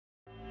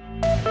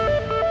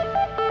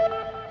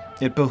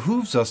It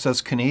behooves us as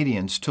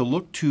Canadians to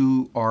look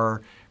to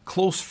our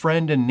close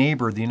friend and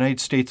neighbor, the United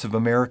States of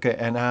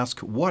America, and ask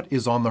what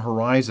is on the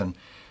horizon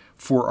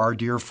for our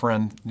dear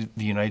friend,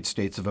 the United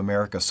States of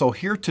America. So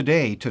here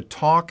today to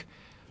talk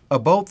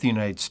about the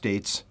United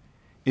States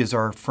is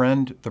our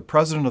friend, the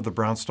president of the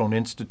Brownstone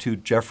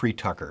Institute, Jeffrey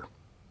Tucker.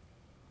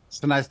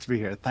 So nice to be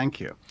here. Thank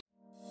you.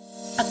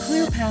 A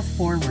clear path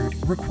forward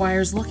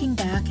requires looking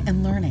back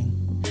and learning.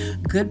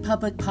 Good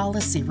public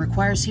policy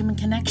requires human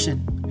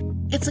connection.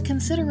 It's a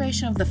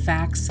consideration of the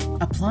facts,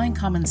 applying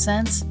common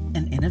sense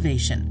and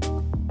innovation.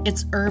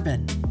 It's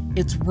urban,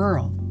 it's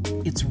rural,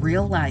 it's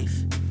real life.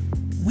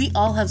 We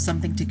all have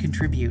something to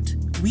contribute.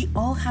 We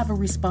all have a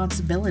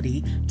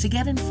responsibility to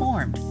get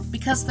informed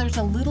because there's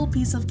a little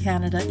piece of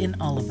Canada in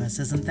all of us,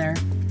 isn't there?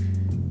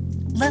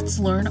 Let's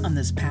learn on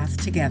this path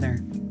together.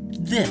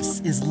 This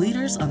is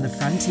Leaders on the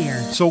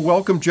Frontier. So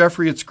welcome,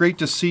 Jeffrey. It's great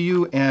to see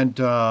you, and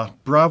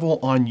bravo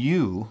on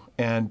you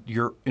and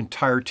your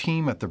entire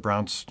team at the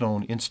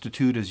Brownstone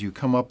Institute as you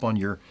come up on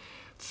your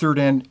third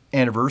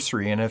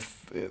anniversary. And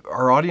if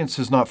our audience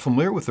is not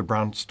familiar with the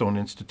Brownstone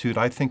Institute,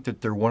 I think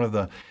that they're one of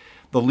the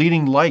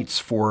leading lights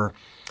for,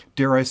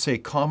 dare I say,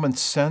 common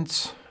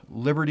sense,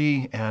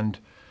 liberty, and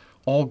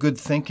all good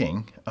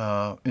thinking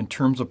in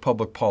terms of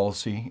public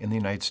policy in the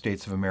United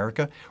States of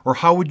America. Or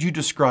how would you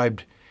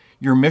describe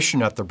your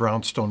mission at the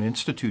Brownstone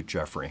Institute,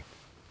 Jeffrey?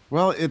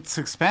 Well, it's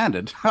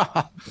expanded.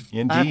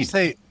 Indeed. I have to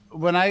say,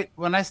 when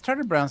I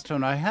started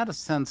Brownstone, I had a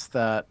sense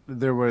that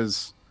there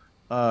was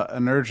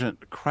an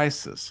urgent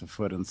crisis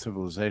afoot in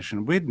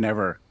civilization. We'd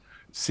never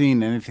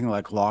seen anything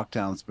like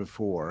lockdowns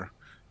before.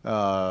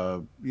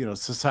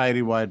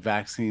 Society-wide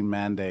vaccine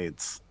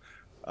mandates,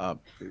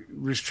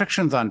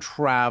 restrictions on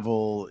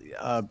travel,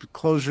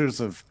 closures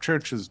of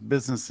churches,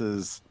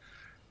 businesses,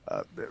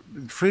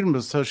 freedom of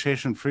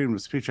association, freedom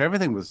of speech.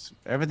 Everything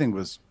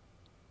was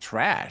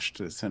trashed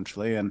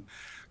essentially, and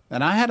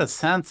I had a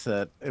sense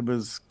that it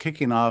was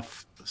kicking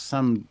off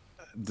some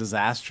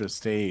disastrous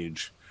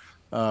stage,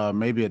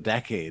 maybe a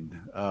decade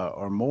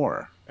or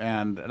more.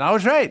 And I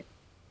was right.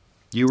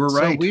 You were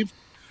right. So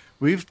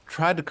we've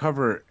tried to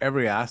cover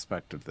every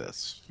aspect of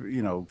this,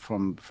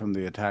 from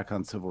the attack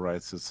on civil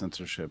rights to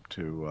censorship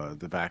to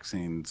the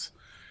vaccines.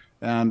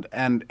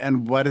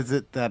 And what is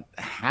it that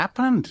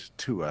happened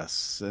to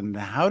us, and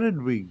how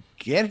did we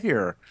get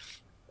here?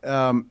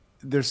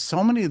 There's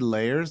so many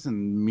layers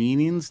and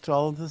meanings to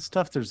all of this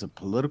stuff. There's a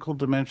political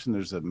dimension.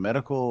 There's a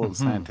medical and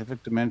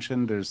scientific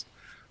dimension. There's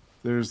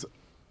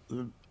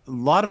a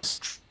lot of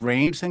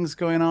strange things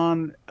going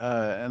on,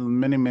 and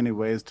many, many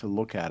ways to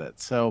look at it.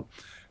 So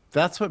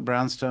that's what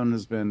Brownstone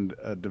has been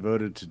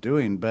devoted to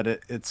doing. But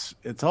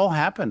it's all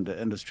happened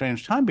in a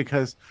strange time,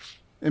 because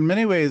in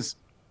many ways,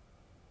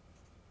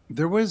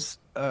 there was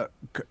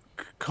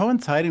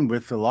coinciding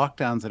with the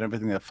lockdowns and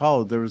everything that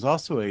followed, there was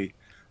also a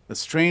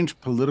strange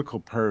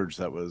political purge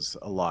that was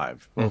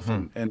alive, both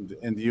in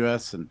the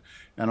U.S. and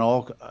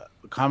all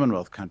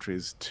Commonwealth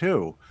countries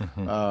too,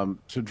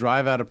 to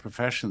drive out of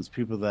professions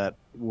people that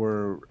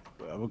were,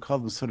 I would call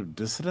them sort of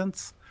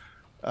dissidents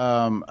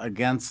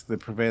against the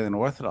prevailing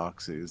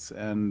orthodoxies,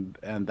 and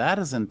that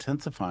is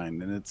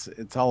intensifying, and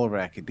it's all over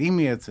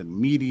academia, it's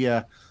in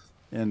media,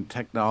 in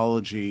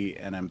technology,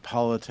 and in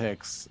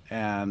politics,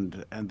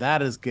 and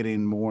that is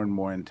getting more and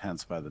more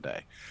intense by the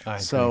day.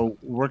 So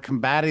we're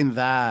combating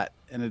that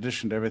in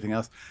addition to everything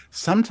else.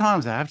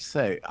 Sometimes I have to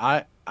say,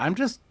 I'm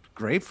just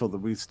grateful that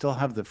we still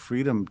have the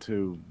freedom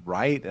to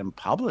write and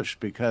publish,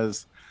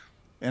 because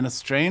in a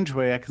strange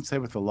way, I can say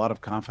with a lot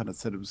of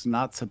confidence that it was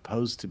not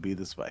supposed to be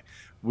this way.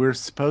 We're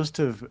supposed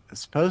to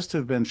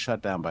have been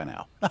shut down by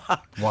now.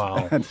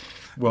 Wow.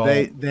 Well,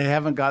 they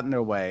haven't gotten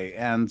their way,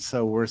 and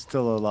so we're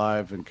still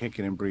alive and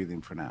kicking and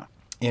breathing for now.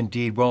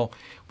 Indeed. Well,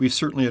 we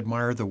certainly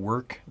admire the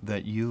work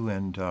that you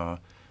and the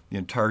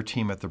entire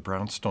team at the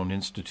Brownstone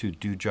Institute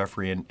do,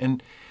 Jeffrey.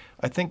 And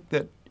I think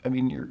that,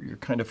 you're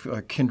kind of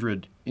a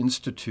kindred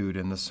institute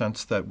in the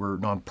sense that we're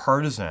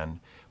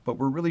nonpartisan, but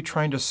we're really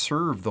trying to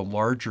serve the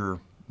larger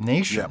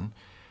nation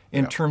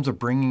in terms of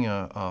bringing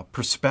a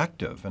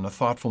perspective and a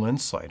thoughtful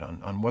insight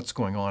on what's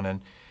going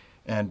on,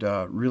 and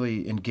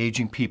really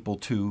engaging people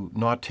to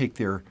not take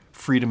their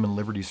freedom and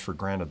liberties for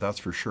granted. That's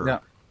for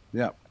sure.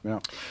 Yeah. I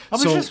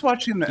was just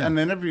watching an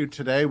interview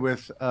today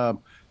with,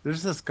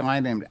 there's this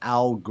guy named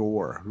Al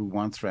Gore who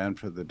once ran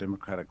for the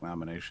Democratic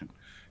nomination.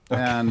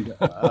 Okay. And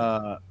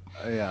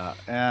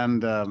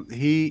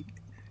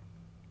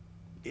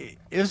it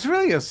was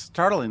really a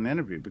startling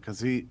interview, because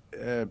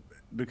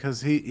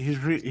he's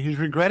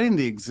regretting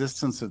the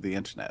existence of the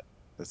internet,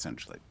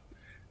 essentially,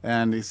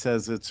 and he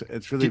says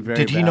it's really very.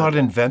 Did he not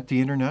invent the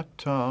internet,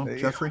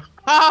 Jeffrey? No.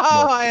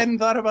 I hadn't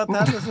thought about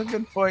that. That's a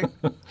good point.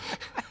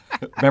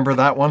 Remember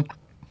that one?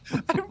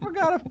 I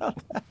forgot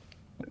about that.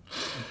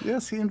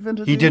 Yes, he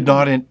invented. He did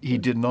not. He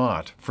did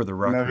not, for the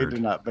record. No, he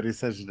did not. But he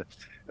says,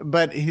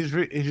 but he's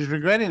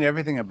regretting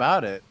everything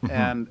about it,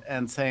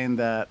 and saying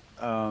that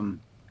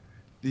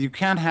you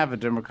can't have a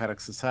democratic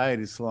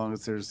society so long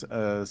as there's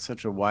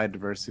such a wide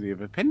diversity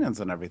of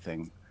opinions on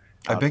everything.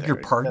 I beg your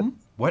pardon?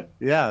 What?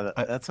 Yeah,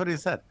 I, that's what he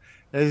said.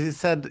 He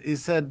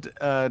said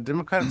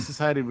democratic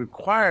society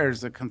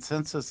requires a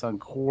consensus on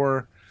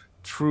core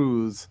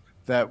truths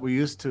that we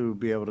used to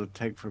be able to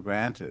take for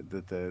granted,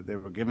 that they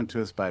were given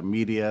to us by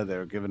media, they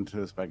were given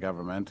to us by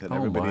government, and oh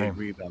everybody my.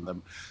 agreed on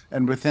them.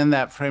 And within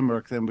that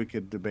framework, then we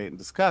could debate and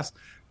discuss.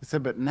 He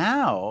said, but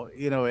now,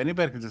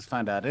 anybody can just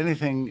find out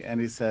anything. And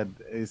he said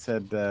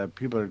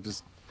people are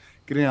just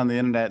getting on the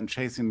internet and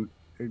chasing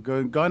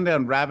going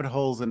down rabbit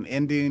holes and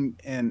ending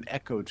in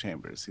echo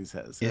chambers, he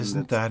says. And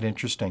Isn't that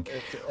interesting?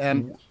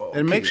 and it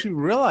Okay, makes you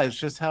realize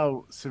just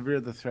how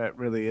severe the threat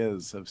really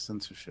is of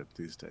censorship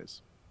these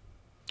days.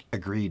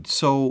 agreed.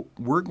 So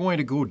we're going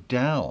to go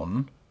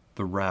down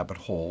the rabbit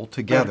hole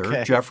together,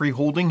 Okay. Jeffrey,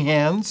 holding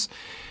hands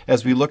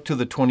as we look to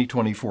the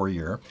 2024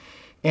 year.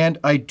 And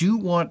I do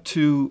want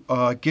to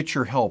get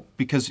your help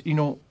because,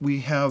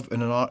 we have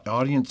an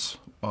audience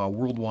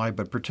worldwide,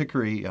 but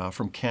particularly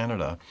from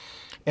Canada.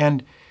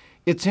 And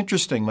it's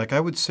interesting. Like I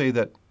would say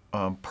that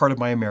part of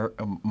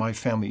my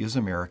family is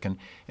American,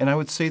 and I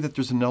would say that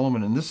there's an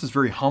element, and this is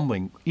very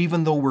humbling,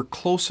 even though we're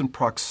close in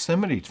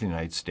proximity to the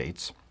United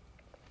States,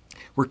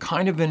 we're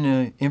kind of in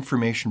an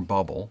information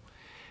bubble,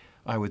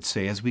 I would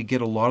say, as we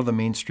get a lot of the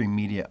mainstream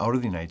media out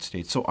of the United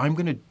States. So I'm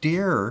going to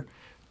dare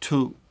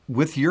to,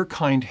 with your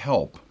kind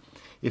help,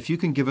 if you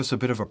can give us a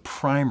bit of a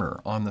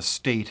primer on the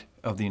state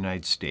of the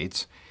United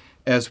States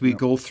as we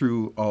go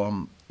through,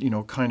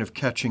 kind of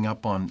catching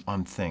up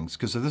on things,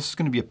 because this is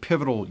going to be a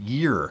pivotal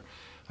year,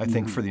 I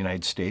think, for the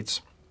United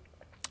States,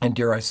 and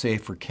dare I say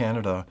for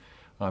Canada,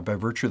 by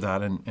virtue of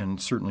that,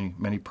 and certainly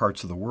many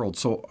parts of the world.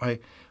 So I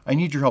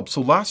need your help.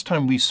 So last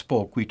time we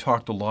spoke, we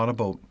talked a lot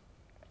about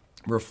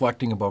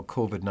reflecting about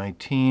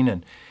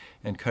COVID-19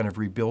 and kind of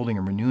rebuilding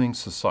and renewing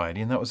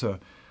society, and that was a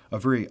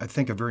very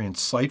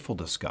insightful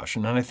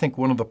discussion. And I think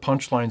one of the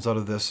punchlines out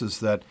of this is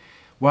that,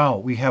 wow,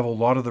 we have a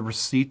lot of the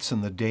receipts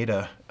and the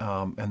data,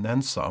 and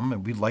then some,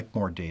 and we'd like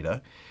more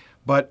data.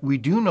 But we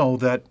do know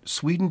that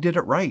Sweden did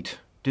it right,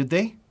 did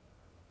they?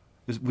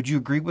 Would you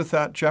agree with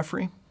that,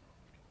 Jeffrey?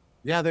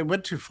 Yeah, they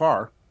went too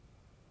far.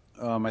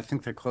 I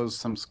think they closed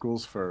some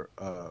schools for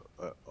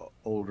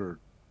older,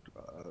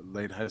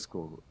 late high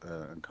school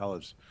and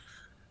college.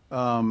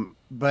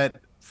 But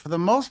for the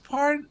most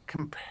part,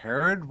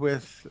 compared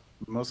with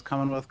most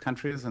Commonwealth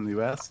countries in the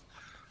U.S.,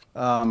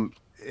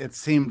 it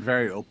seemed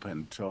very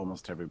open to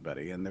almost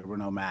everybody, and there were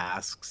no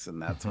masks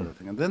and that sort of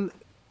thing. And then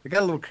they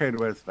got a little carried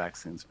away with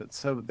vaccines, but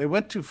so they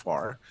went too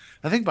far.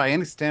 I think by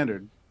any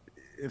standard,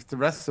 if the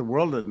rest of the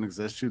world didn't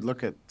exist, you'd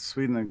look at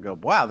Sweden and go,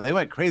 "Wow, they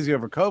went crazy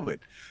over COVID."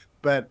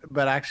 But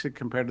actually,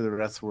 compared to the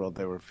rest of the world,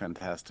 they were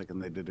fantastic and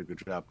they did a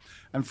good job.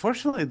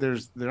 Unfortunately, they're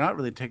not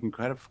really taking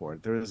credit for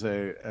it. There is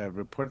a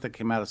report that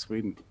came out of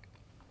Sweden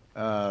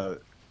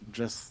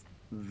just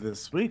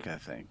this week, I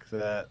think,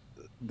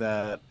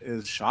 that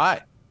is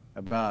shy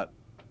about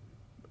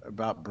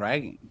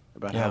bragging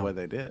about how well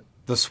they did.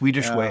 The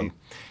Swedish way.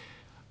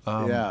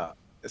 Yeah.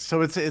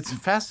 So it's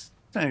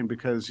fascinating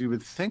because you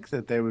would think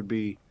that they would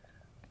be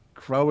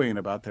crowing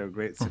about their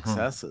great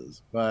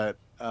successes, but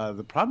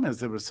the problem is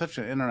there was such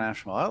an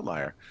international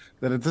outlier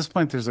that at this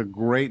point there's a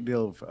great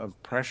deal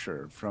of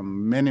pressure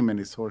from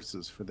many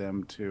sources for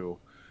them to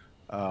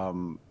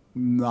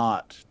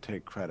not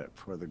take credit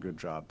for the good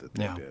job that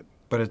they did.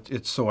 But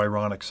it's so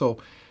ironic. So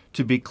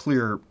to be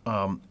clear,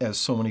 as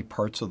so many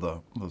parts of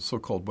the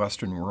so-called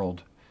Western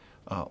world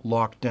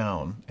locked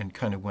down and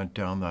kind of went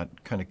down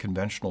that kind of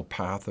conventional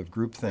path of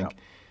groupthink,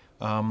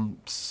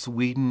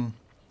 Sweden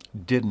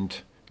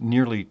didn't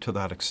nearly to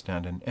that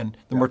extent. And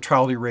the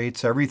mortality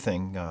rates,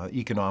 everything,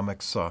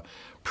 economics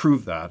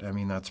prove that. I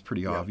mean, that's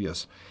pretty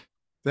obvious.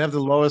 They have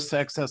the lowest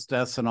excess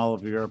deaths in all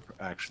of Europe,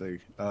 actually,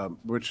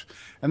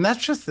 and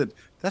that's just the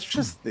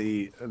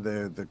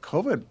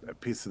COVID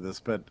piece of this.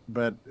 But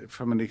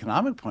from an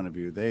economic point of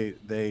view,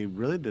 they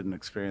really didn't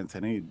experience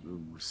any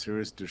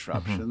serious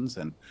disruptions,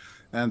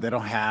 and they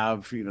don't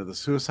have the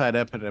suicide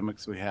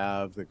epidemics we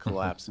have, the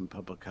collapse in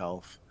public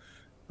health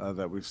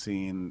that we've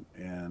seen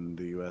in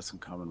the U.S. and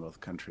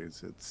Commonwealth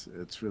countries.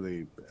 It's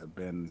really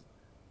been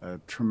a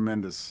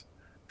tremendous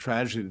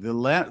tragedy. The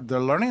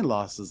learning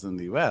losses in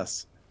the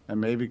U.S. and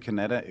maybe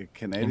Canadians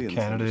in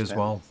Canada as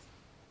well.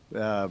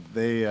 Our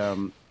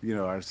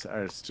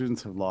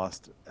students have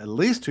lost at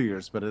least 2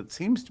 years, but it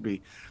seems to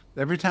be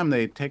every time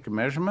they take a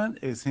measurement,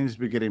 it seems to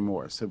be getting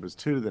more. So it was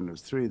 2, then it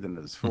was 3, then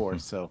it was 4.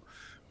 So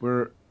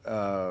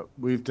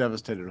we've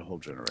devastated a whole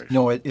generation.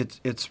 No,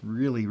 it's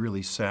really,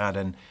 really sad.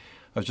 And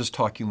I was just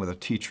talking with a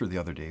teacher the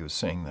other day who was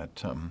saying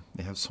that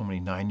they have so many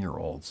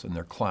 9-year-olds in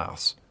their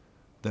class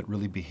that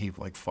really behave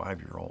like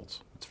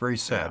 5-year-olds. It's very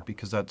sad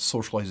because that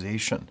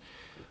socialization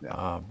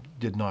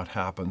did not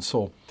happen.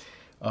 So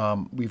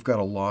we've got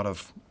a lot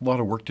of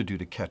work to do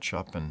to catch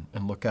up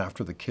and look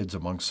after the kids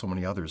amongst so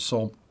many others.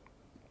 So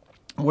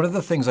one of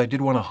the things I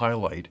did want to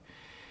highlight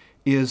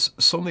is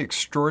some of the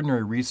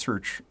extraordinary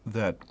research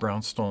that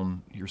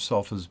Brownstone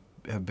yourself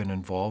have been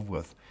involved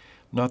with,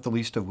 not the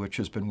least of which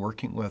has been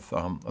working with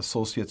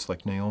associates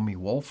like Naomi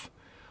Wolf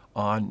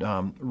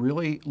on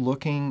really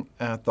looking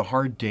at the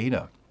hard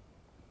data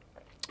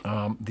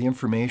the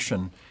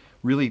information,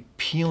 really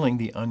peeling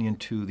the onion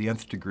to the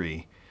nth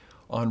degree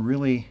on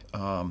really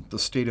the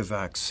state of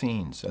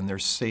vaccines and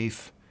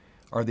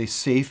are they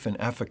safe and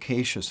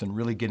efficacious, and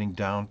really getting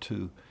down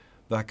to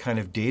that kind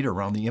of data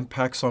around the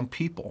impacts on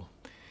people.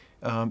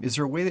 Is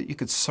there a way that you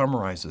could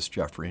summarize this,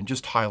 Jeffrey, and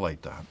just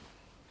highlight that?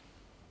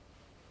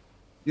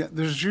 Yeah,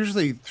 there's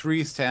usually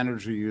three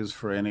standards you use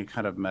for any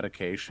kind of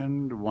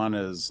medication. One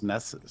is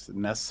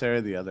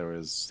necessary, the other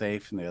is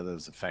safe, and the other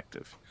is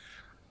effective.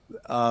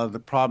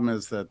 The problem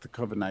is that the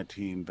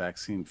COVID-19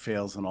 vaccine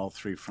fails on all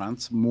three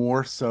fronts,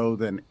 more so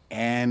than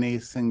any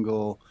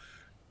single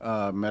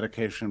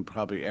medication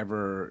probably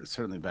ever,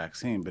 certainly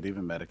vaccine, but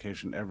even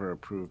medication ever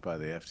approved by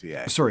the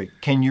FDA. Sorry,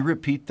 can you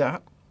repeat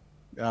that?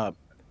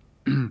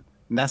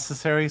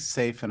 Necessary,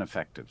 safe, and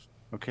effective.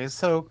 Okay,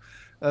 so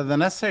the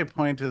necessary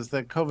point is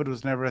that COVID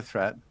was never a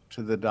threat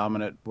to the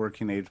dominant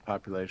working age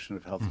population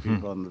of healthy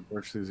people, and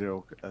virtually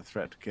zero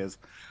threat to kids.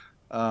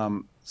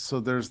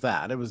 So there's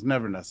that. It was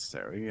never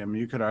necessary. I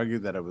mean, you could argue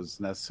that it was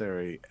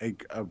necessary.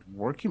 A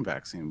working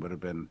vaccine would have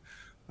been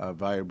a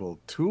valuable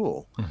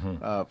tool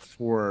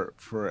for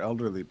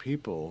elderly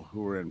people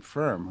who were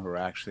infirm, who were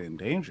actually in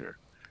danger.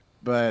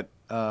 But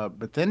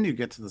then you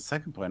get to the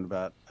second point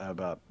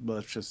about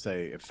let's just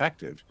say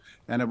effective,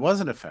 and it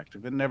wasn't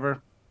effective. It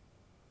never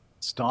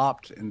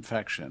stopped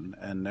infection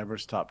and never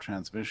stopped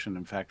transmission.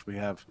 In fact, we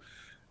have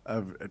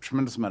a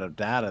tremendous amount of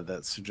data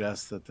that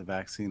suggests that the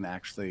vaccine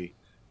actually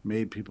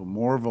made people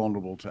more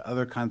vulnerable to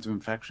other kinds of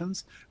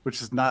infections,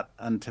 which is not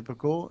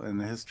untypical in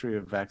the history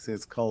of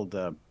vaccines. It's called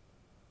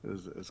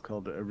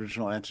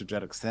original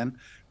antigenic sin,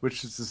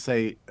 which is to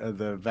say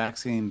the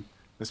vaccine,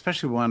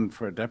 especially one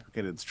for a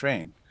deprecated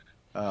strain,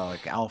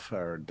 like alpha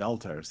or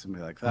delta or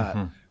something like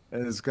that,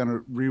 is going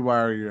to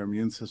rewire your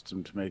immune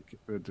system to make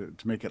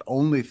it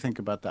only think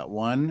about that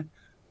one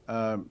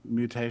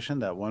mutation,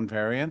 that one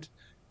variant,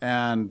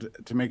 and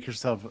to make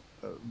yourself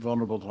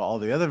vulnerable to all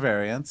the other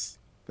variants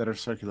that are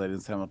circulating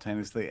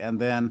simultaneously, and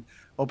then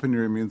open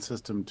your immune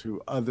system to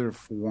other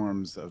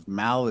forms of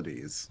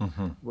maladies,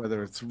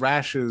 whether it's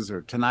rashes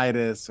or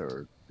tinnitus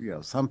or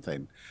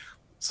something.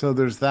 So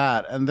there's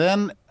that, and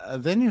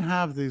then you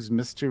have these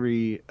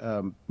mystery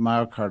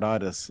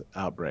myocarditis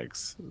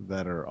outbreaks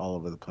that are all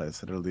over the place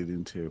that are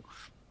leading to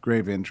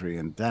grave injury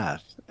and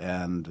death,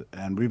 and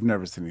we've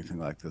never seen anything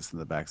like this in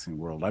the vaccine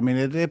world. I mean,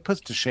 it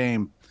puts to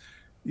shame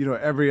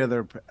every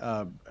other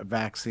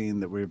vaccine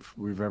that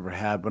we've ever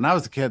had. When I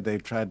was a kid, they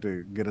tried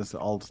to get us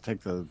all to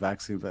take the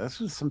vaccine. This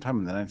was sometime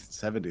in the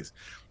 1970s.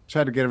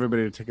 Tried to get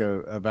everybody to take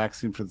a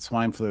vaccine for the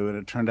swine flu, and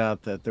it turned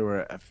out that there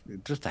were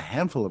just a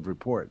handful of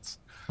reports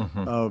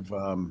of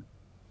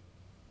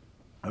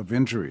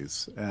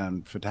injuries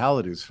and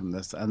fatalities from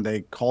this, and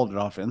they called it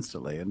off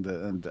instantly.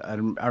 And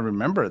I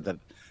remember that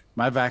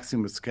my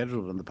vaccine was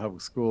scheduled in the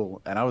public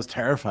school, and I was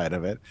terrified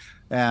of it.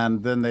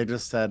 And then they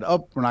just said,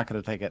 "Oh, we're not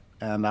going to take it,"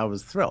 and I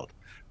was thrilled,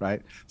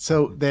 right?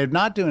 So they're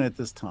not doing it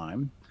this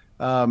time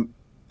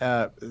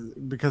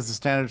because the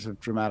standards have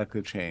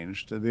dramatically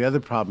changed. The other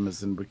problem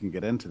is, and we can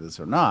get into this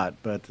or not,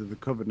 but the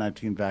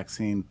COVID-19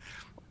 vaccine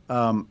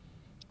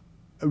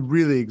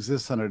really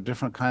exists under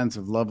different kinds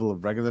of level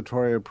of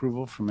regulatory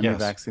approval from any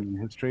vaccine in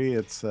history.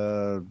 It's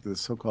the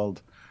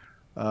so-called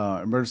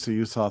emergency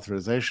use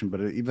authorization,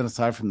 but even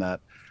aside from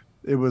that,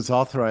 it was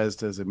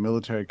authorized as a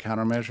military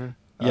countermeasure.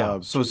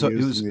 So it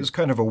was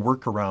kind of a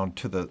workaround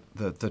to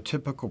the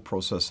typical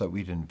process that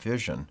we'd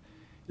envision.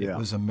 It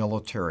was a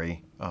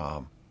military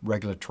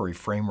regulatory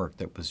framework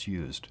that was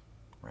used,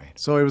 right?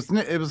 So it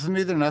was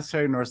neither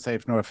necessary nor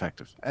safe nor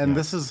effective, and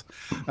this is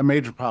a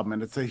major problem,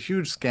 and it's a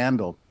huge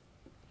scandal.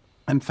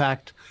 In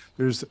fact,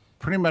 there's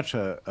pretty much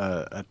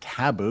a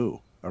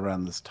taboo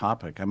around this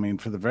topic. I mean,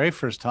 for the very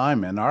first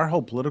time in our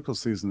whole political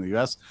season in the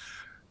U.S.,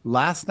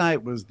 last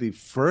night was the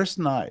first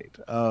night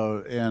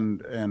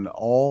in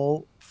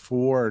all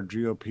four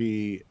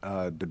GOP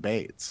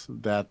debates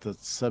that the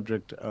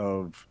subject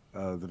of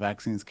the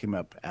vaccines came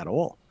up at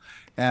all.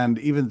 And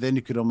even then,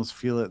 you could almost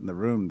feel it in the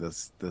room,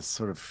 this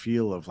sort of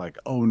feel of like,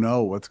 oh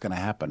no, what's going to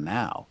happen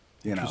now?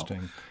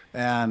 Interesting.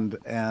 And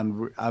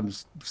I'm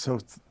so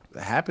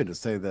happy to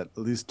say that at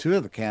least two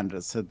of the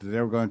candidates said that they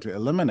were going to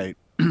eliminate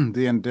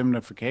the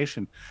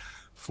indemnification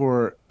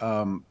for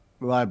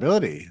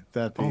liability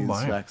that these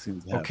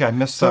vaccines have. Okay, I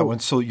missed that one.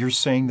 So you're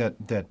saying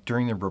that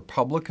during the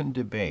Republican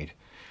debate,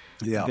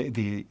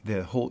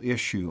 the whole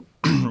issue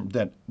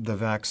that the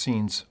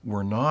vaccines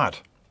were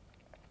not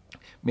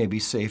maybe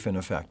safe and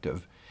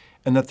effective,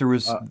 and that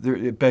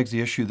it begs the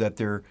issue that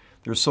their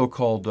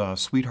so-called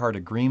sweetheart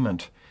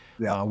agreement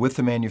with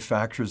the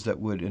manufacturers that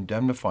would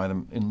indemnify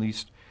them, at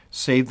least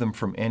save them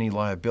from any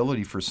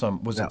liability for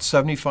some. Was it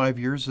 75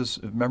 years,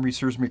 if memory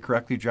serves me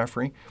correctly,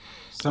 Jeffrey?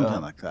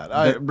 Something like that.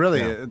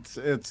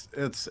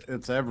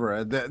 It's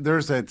ever.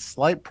 There's a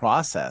slight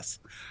process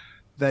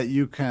that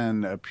you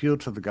can appeal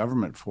to the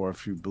government for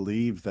if you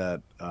believe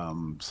that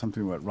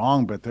something went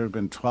wrong. But there have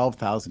been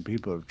 12,000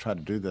 people who have tried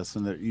to do this,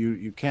 and that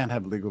you can't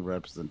have legal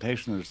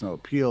representation. There's no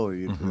appeal.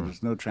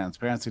 There's no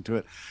transparency to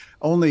it.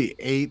 Only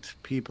 8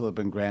 people have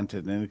been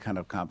granted any kind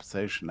of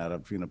compensation out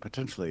of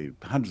potentially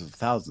hundreds of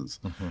thousands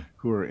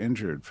who are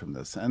injured from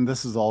this. And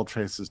this is all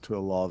traces to a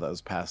law that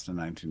was passed in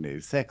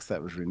 1986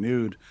 that was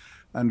renewed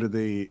under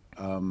the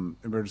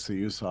emergency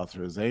use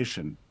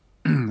authorization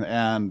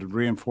and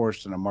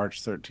reinforced in a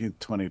March 13th,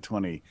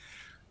 2020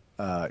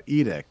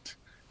 edict.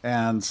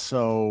 And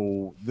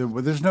so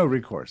there's no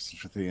recourse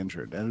for the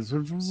injured. And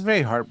it was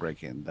very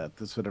heartbreaking that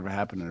this would ever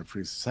happen in a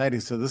free society.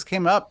 So this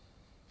came up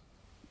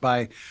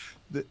by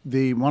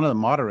the one of the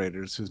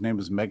moderators, whose name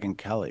is Megyn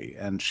Kelly,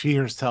 and she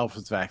herself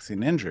was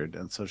vaccine injured.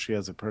 And so she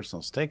has a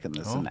personal stake in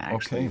this and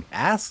actually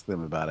asked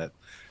them about it.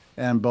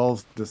 And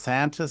both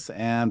DeSantis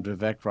and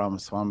Vivek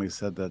Ramaswamy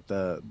said that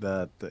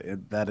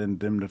that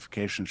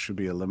indemnification should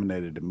be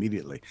eliminated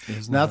immediately.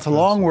 Now, it's a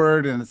long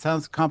word and it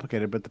sounds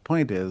complicated, but the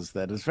point is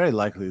that it's very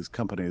likely these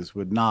companies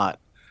would not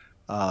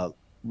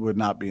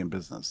be in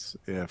business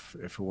if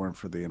it weren't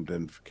for the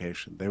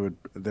indemnification.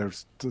 Their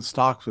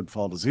stocks would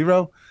fall to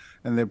zero,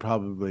 and they'd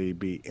probably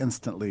be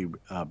instantly.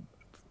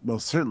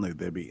 Most certainly,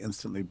 they'd be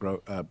instantly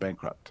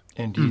bankrupt.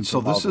 Indeed. So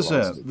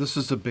this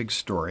is a big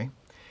story.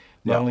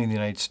 Not only in the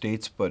United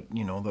States, but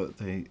it'll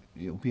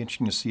be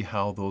interesting to see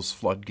how those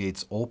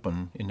floodgates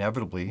open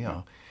inevitably.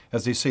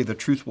 As they say, the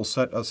truth will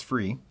set us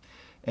free,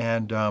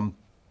 and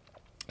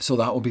so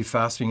that will be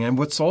fascinating. And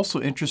what's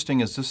also interesting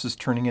is this is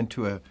turning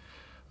into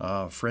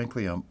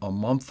frankly, a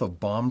month of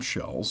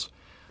bombshells.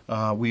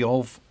 We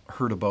all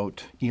heard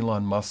about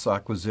Elon Musk's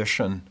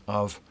acquisition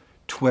of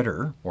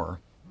Twitter, or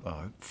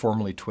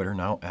formerly Twitter,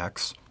 now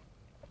X,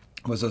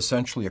 was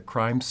essentially a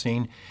crime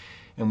scene.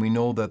 And we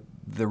know that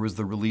there was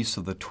the release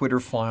of the Twitter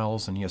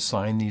files, and he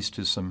assigned these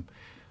to some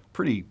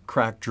pretty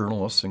crack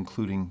journalists,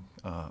 including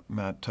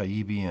Matt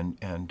Taibbi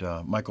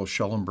and Michael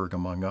Schellenberg,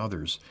 among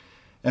others.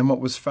 And what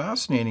was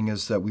fascinating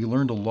is that we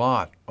learned a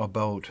lot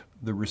about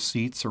the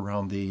receipts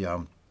around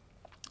the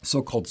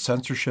so-called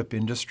censorship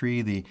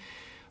industry,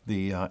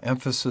 the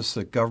emphasis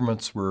that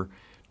governments were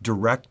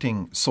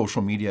directing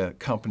social media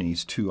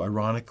companies to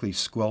ironically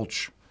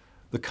squelch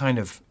the kind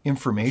of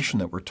information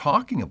that we're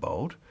talking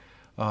about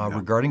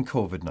regarding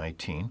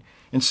COVID-19,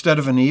 instead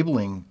of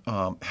enabling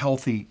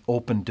healthy,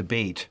 open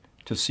debate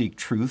to seek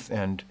truth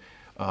and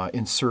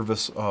in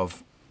service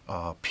of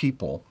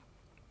people.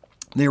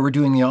 They were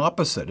doing the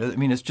opposite. I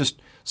mean, it's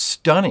just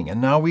stunning. And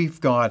now we've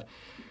got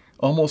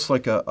almost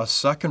like a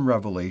second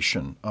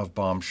revelation of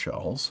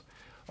bombshells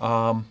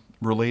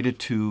related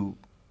to,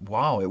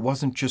 wow, it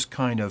wasn't just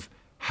kind of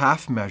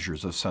half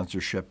measures of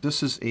censorship.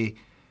 This is a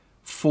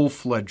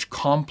full-fledged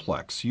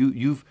complex.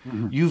 You've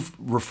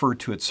referred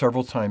to it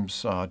several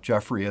times,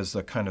 Jeffrey, as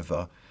the kind of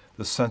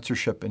the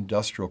censorship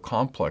industrial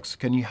complex.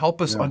 Can you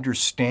help us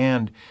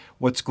understand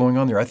what's going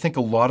on there? I think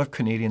a lot of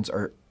Canadians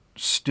are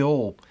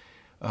still,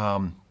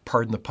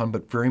 pardon the pun,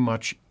 but very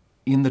much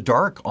in the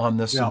dark on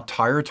this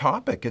entire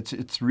topic.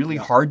 It's really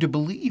hard to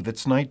believe.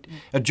 It's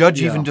a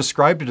judge even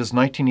described it as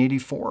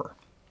 1984.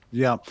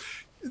 Yeah.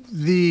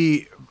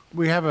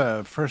 We have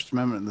a First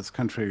Amendment in this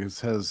country that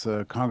says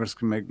Congress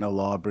can make no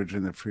law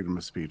abridging the freedom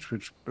of speech,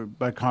 which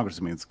by Congress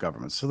means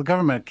government. So the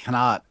government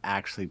cannot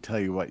actually tell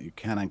you what you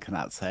can and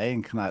cannot say,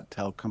 and cannot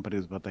tell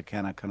companies what they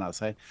can and cannot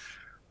say.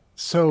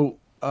 So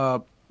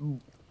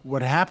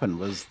what happened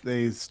was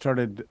they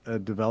started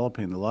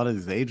developing, a lot of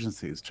these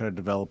agencies started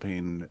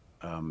developing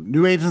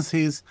new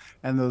agencies,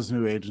 and those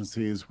new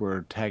agencies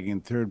were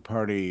tagging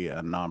third-party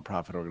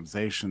nonprofit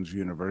organizations,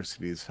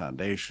 universities,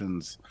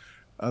 foundations,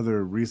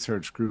 other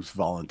research groups,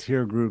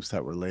 volunteer groups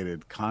that were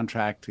related,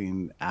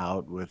 contracting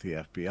out with the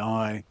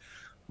FBI,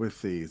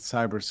 with the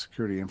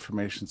Cybersecurity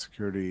Information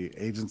Security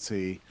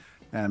Agency,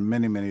 and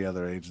many, many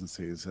other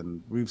agencies.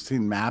 And we've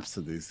seen maps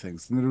of these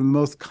things, and they're the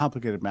most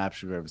complicated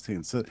maps you've ever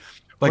seen. So,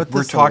 like,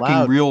 we're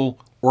talking real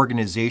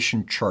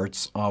organization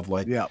charts of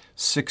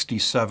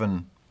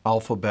 67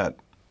 alphabet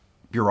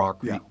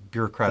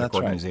bureaucratic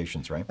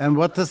organizations, right? And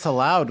what this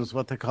allowed was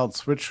what they called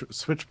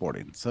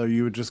switchboarding. So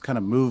you would just kind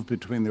of move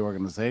between the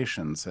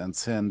organizations and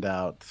send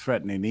out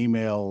threatening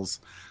emails,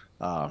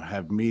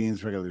 have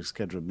meetings, regularly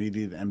scheduled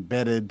meetings,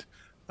 embedded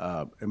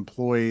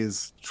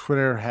employees.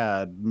 Twitter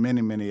had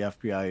many, many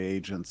FBI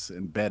agents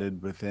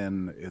embedded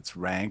within its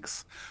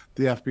ranks.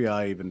 The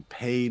FBI even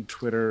paid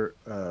Twitter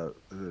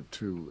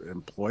to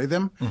employ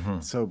them,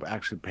 so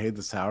actually paid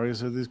the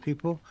salaries of these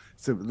people.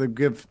 So they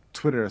give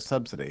Twitter a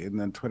subsidy, and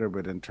then Twitter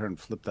would in turn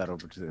flip that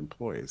over to the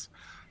employees.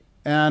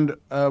 And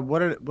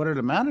what it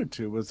amounted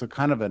to was a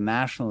kind of a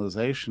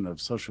nationalization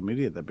of social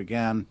media that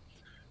began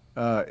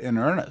in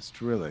earnest,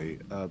 really,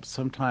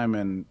 sometime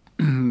in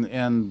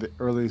the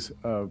early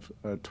of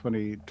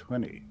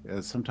 2020,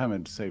 sometime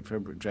in, say,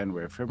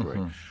 January or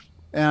February.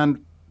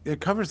 And it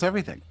covers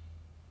everything.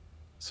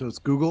 So it's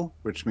Google,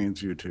 which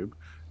means YouTube,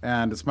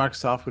 and it's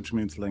Microsoft, which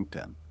means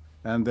LinkedIn.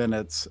 And then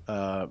it's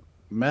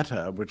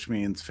Meta, which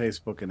means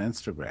Facebook and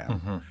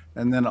Instagram.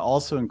 And then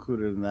also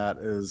included in that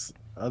is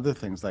other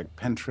things like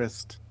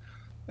Pinterest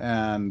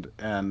and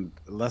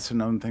lesser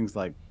known things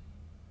like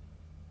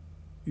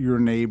Your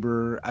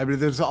Neighbor. I mean,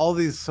 there's all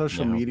these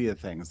social Yeah. media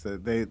things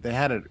that they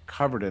had it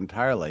covered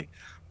entirely.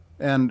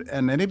 And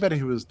anybody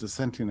who was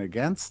dissenting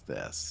against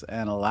this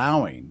and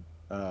allowing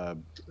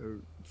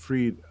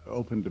free,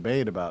 open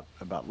debate about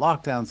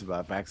lockdowns,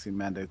 about vaccine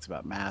mandates,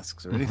 about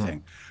masks, or Mm-hmm.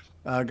 anything,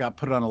 got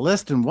put on a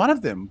list. And one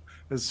of them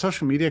is a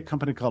social media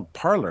company called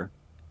Parler,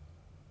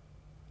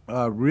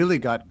 really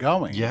got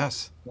going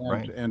Yes.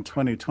 Right. in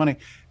 2020,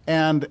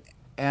 and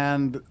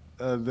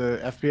the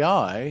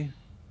FBI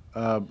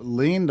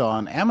leaned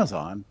on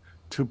Amazon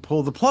to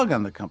pull the plug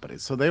on the company.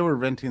 So they were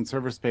renting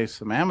server space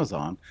from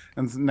Amazon,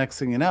 and the next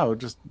thing you know,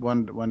 just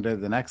one day,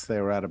 the next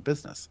they were out of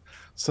business.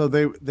 So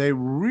they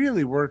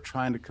really were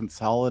trying to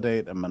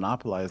consolidate and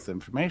monopolize the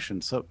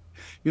information. So,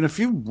 if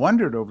you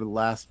wondered over the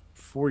last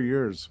 4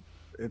 years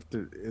if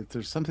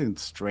there's something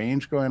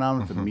strange going on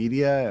with the Mm-hmm.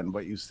 media and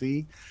what you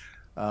see,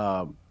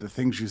 the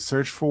things you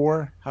search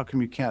for, how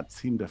come you can't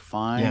seem to Yeah.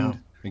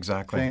 find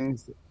Exactly.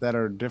 things that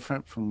are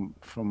different from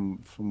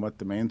what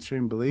the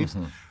mainstream believes?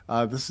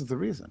 Mm-hmm. This is the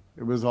reason.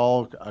 It was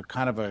all a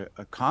kind of a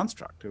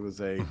construct. It was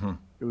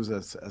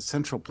Mm-hmm. a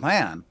central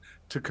plan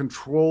to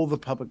control the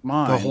public The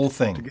mind, whole to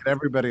thing. get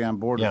everybody on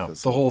board with Yeah.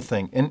 this. The whole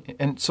thing.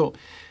 And so,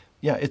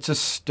 yeah, it's a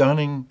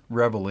stunning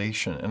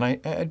revelation. And I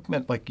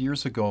admit, like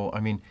years ago, I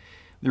mean,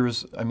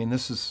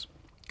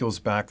 goes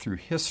back through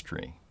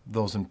history.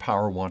 Those in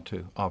power want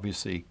to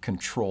obviously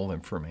control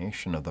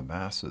information of the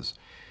masses.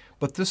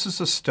 But this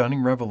is a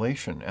stunning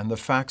revelation, and the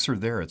facts are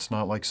there. It's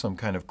not like some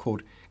kind of,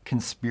 quote,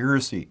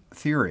 conspiracy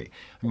theory.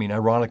 I mean,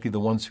 ironically, the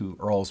ones who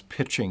are always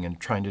pitching and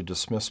trying to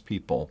dismiss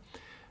people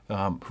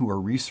who are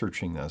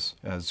researching this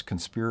as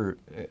conspiracy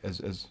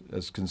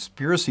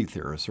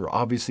theorists are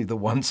obviously the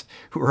ones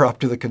who are up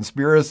to the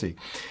conspiracy.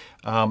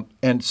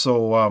 And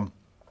so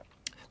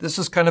this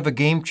is kind of a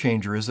game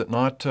changer, is it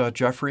not,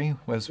 Jeffrey?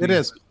 It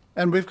is.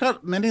 And we've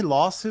got many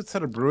lawsuits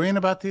that are brewing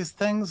about these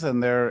things,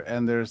 and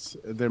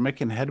they're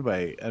making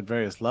headway at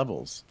various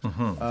levels,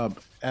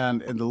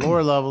 and in the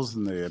lower levels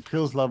and the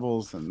appeals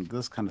levels and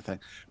this kind of thing.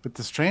 But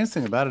the strange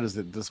thing about it is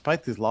that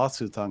despite these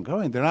lawsuits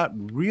ongoing, they're not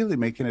really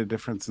making a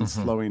difference in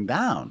slowing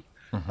down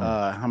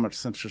how much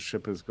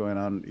censorship is going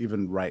on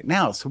even right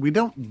now. So we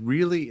don't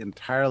really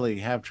entirely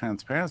have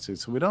transparency.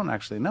 So we don't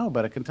actually know.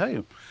 But I can tell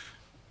you,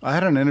 I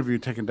had an interview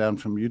taken down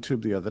from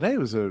YouTube the other day. It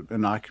was an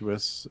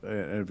innocuous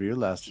interview,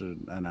 lasted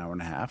an hour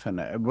and a half, and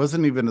it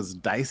wasn't even as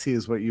dicey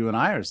as what you and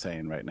I are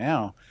saying right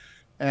now.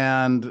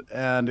 And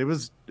it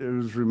was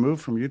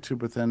removed from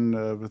YouTube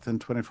within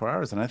 24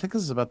 hours. And I think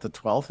this is about the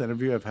 12th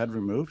interview I've had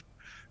removed.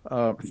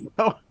 So,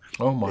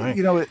 Oh my!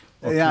 okay.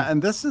 Yeah,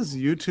 and Okay. this is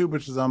YouTube,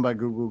 which is owned by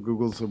Google.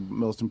 Google's the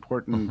most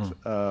important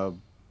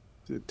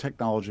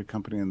technology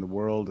company in the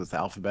world. Is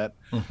Alphabet,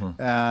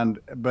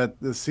 but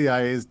the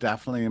CIA is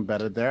definitely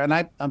embedded there.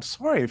 And I'm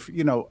sorry if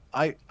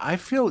I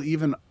feel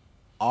even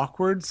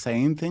awkward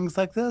saying things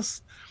like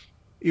this,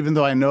 even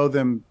though I know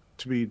them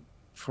to be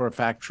for a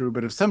fact true.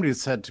 But if somebody had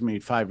said to me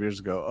 5 years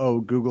ago, "Oh,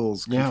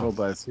 Google's Yeah. controlled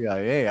by the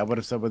CIA," I would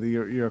have said, "Well,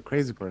 you're a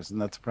crazy person.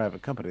 That's a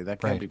private company. That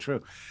can't Right. be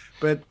true."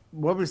 But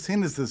what we've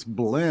seen is this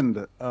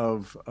blend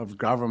of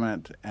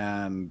government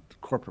and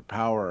corporate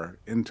power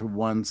into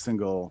one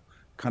single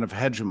kind of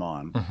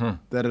hegemon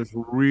that is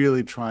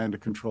really trying to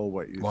control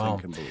what you Wow.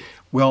 think and believe.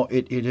 Well,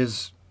 it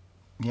is.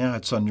 Yeah,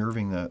 it's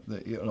unnerving that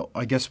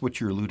I guess what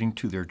you're alluding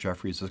to there,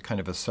 Jeffrey, is a kind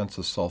of a sense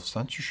of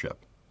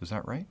self-censorship. Is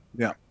that right?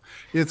 Yeah,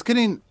 it's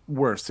getting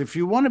worse. If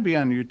you want to be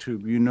on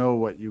YouTube, you know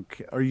what you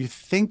can, or you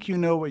think you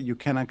know what you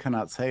can and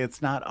cannot say.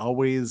 It's not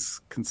always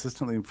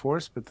consistently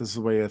enforced, but this is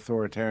the way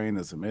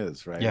authoritarianism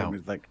is, right? Yeah. I mean,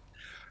 it's like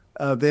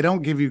they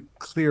don't give you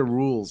clear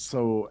rules,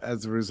 so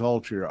as a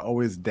result, you're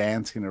always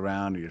dancing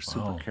around. You're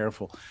super Wow.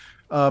 careful.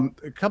 A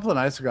couple of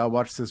nights ago, I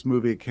watched this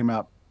movie. It came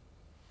out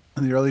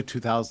in the early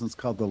 2000s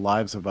called The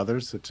Lives of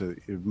Others. It's a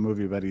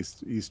movie about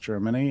East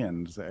Germany,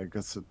 and I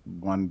guess it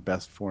won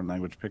Best Foreign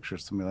Language Picture,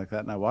 something like that.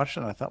 And I watched it,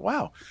 and I thought,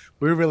 wow,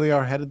 we really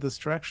are headed this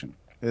direction.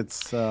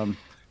 It's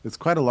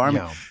quite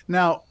alarming. Yeah.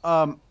 Now,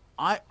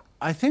 I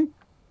think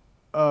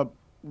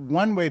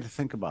one way to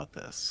think about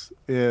this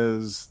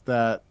is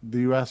that the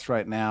U.S.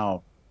 right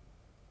now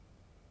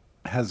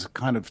has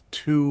kind of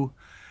two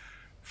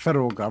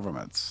federal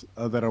governments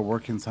that are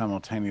working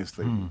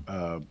simultaneously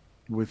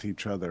with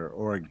each other,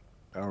 or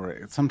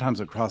sometimes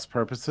at cross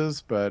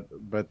purposes, but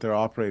they're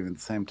operating at the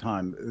same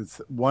time.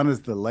 One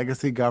is the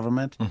legacy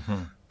government,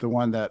 the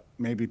one that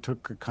maybe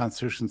took the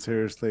Constitution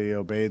seriously,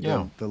 obeyed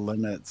the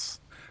limits,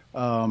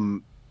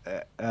 cranked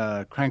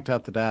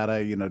out the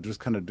data, just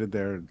kind of did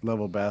their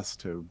level best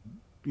to,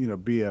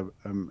 be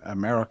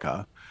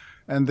America.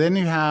 And then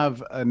you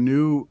have a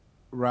new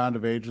round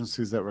of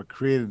agencies that were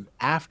created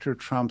after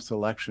Trump's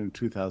election in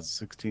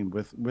 2016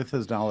 with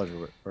his knowledge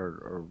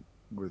or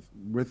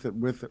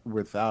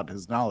without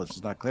his knowledge.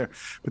 It's not clear,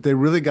 but they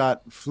really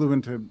flew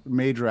into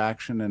major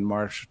action in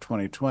March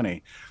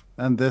 2020,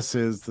 and this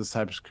is the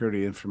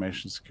Cybersecurity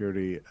Information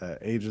Security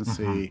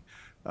Agency,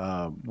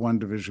 one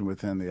division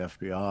within the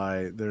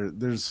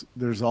FBI.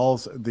 There's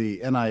also the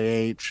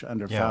NIH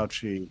under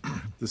Fauci,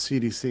 the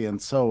CDC,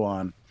 and so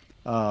on.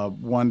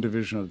 One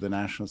division of the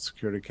National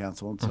Security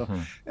Council, and so.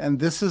 And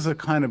this is a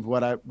kind of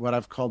what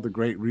I've called the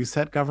Great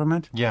Reset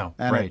government. Yeah,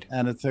 and right.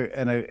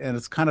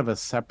 It's kind of a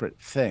separate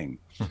thing.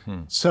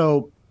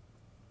 So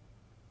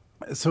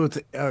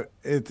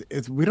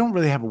it's we don't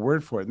really have a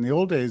word for it. In the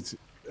old days,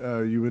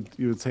 you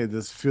would say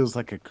this feels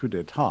like a coup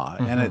d'état,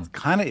 and it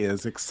kind of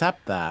is,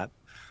 except that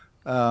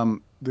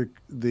the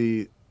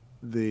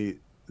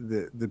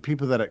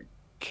people that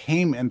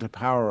came into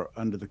power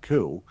under the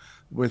coup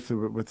with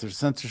their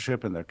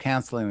censorship and their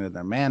canceling and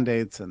their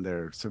mandates and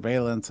their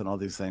surveillance and all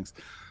these things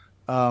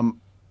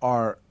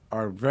are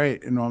very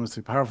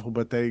enormously powerful,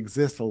 but they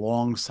exist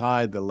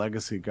alongside the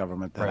legacy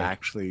government that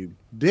actually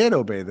did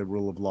obey the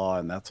rule of law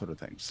and that sort of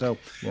thing. So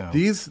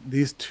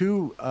these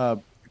two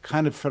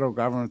kind of federal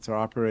governments are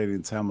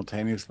operating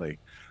simultaneously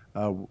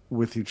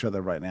with each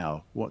other right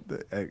now.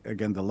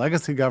 Again, the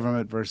legacy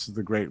government versus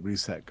the Great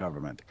Reset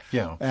government.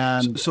 Yeah.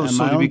 And so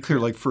to be clear,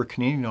 like for a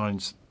Canadian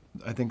audience,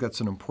 I think that's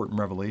an important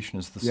revelation,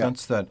 is the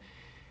sense that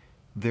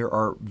there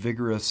are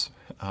vigorous,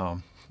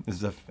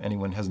 as if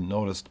anyone hasn't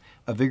noticed,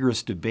 a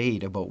vigorous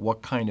debate about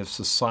what kind of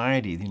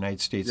society the United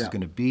States is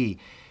going to be.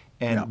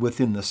 And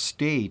within the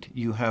state,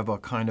 you have a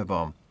kind of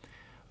I'm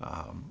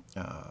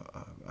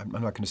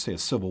not going to say a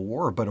civil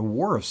war, but a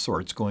war of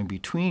sorts going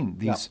between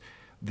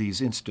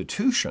these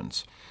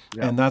institutions.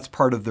 And that's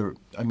part of the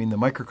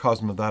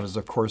microcosm of that is,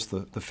 of course,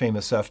 the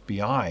famous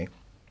FBI,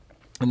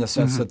 in the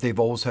sense that they've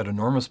always had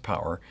enormous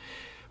power.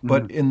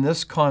 But in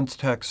this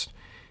context,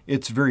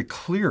 it's very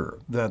clear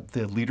that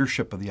the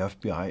leadership of the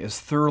FBI is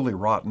thoroughly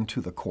rotten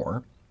to the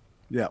core.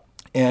 Yeah.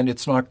 And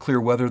it's not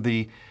clear whether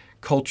the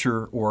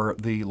culture or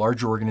the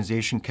larger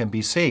organization can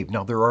be saved.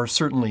 Now, there are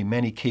certainly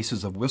many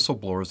cases of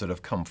whistleblowers that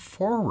have come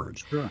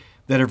forward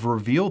that have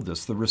revealed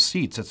this, the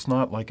receipts. It's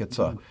not like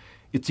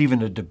it's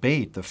even a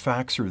debate. The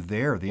facts are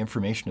there. The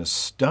information is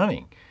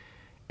stunning.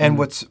 And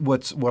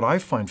what I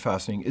find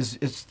fascinating is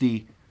it's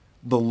the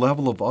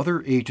level of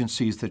other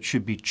agencies that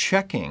should be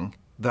checking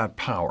that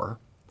power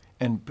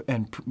and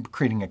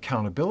creating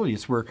accountability.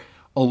 It's where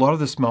a lot of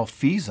this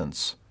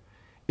malfeasance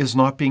is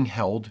not being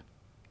held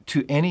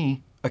to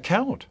any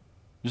account.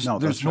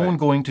 There's no one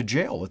going to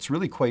jail. It's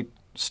really quite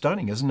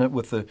stunning, isn't it,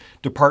 with the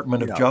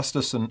Department of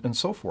Justice and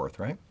so forth,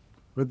 right?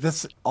 But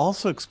this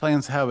also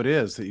explains how it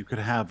is that you could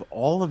have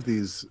all of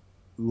these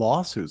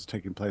lawsuits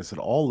taking place at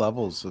all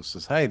levels of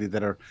society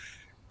that are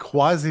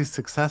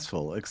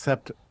quasi-successful,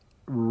 except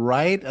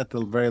right at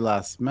the very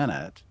last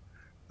minute,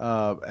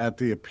 at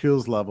the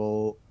appeals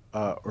level,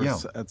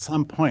 at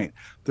some point,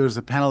 there's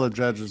a panel of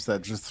judges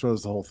that just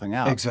throws the whole thing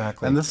out.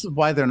 Exactly. And this is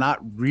why they're not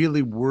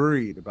really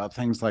worried about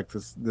things like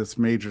this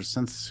major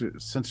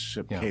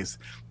censorship case.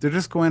 They're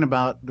just going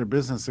about their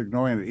business,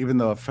 ignoring it, even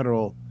though a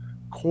federal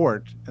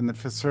court in the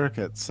Fifth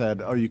Circuit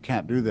said, "Oh, you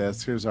can't do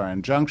this. Here's our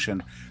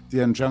injunction." The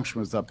injunction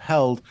was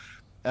upheld,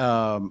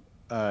 and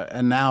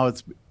now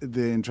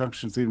the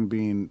injunction's even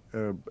being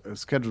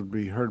scheduled to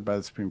be heard by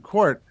the Supreme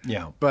Court.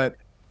 Yeah. But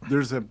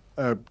there's a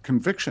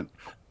conviction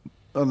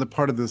on the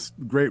part of this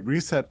Great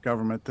Reset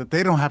government that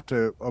they don't have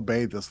to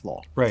obey this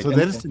law. Right. So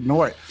they just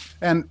ignore it.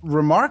 And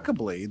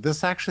remarkably,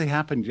 this actually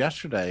happened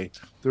yesterday.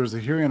 There was a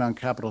hearing on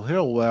Capitol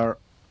Hill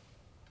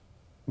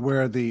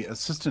where the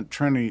Assistant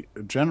Attorney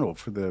General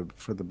for the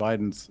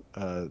Biden's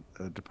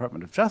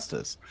Department of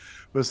Justice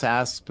was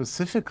asked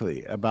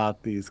specifically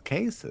about these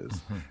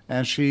cases,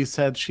 and she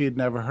said she had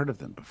never heard of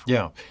them before.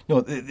 Yeah.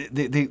 No,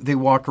 they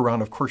walk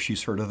around, of course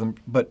she's heard of them,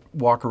 but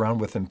walk around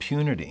with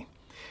impunity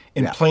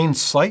in plain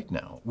sight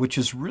now, which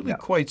is really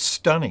quite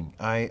stunning.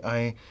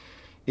 It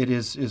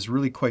is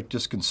really quite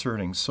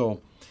disconcerting.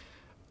 So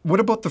what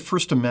about the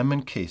First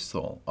Amendment case,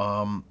 though?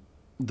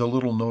 The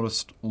little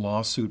noticed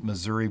lawsuit,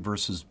 Missouri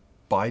versus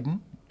Biden,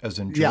 as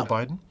in Joe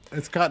Biden?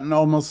 It's gotten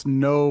almost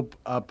no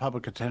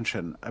public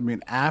attention. I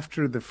mean,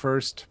 after the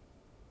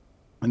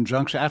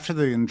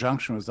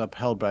injunction was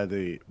upheld by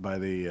the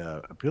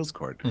appeals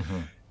court,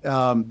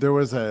 there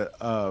was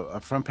a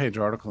front page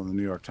article in the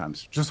New York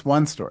Times, just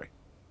one story.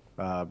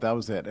 That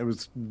was it. It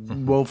was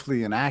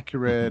woefully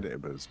inaccurate.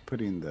 It was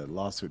putting the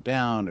lawsuit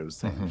down. It was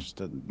saying it just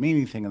doesn't mean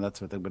anything and that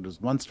sort of thing. But it was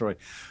one story.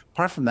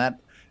 Apart from that,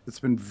 it's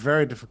been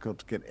very difficult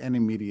to get any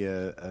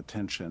media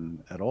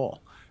attention at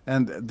all.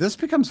 And this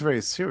becomes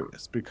very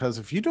serious because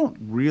if you don't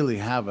really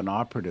have an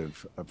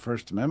operative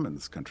First Amendment in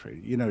this country,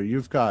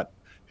 you've got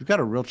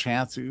a real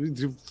chance.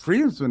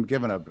 Freedom's been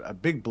given a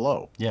big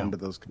blow under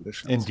those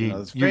conditions. Indeed.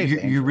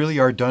 You really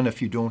are done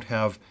if you don't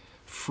have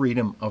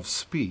freedom of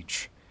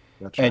speech.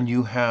 That's right. And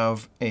you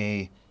have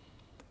and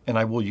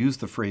I will use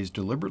the phrase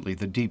deliberately,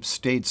 the deep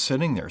state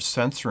sitting there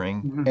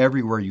censoring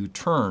everywhere you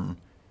turn.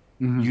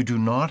 You do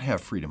not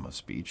have freedom of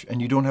speech,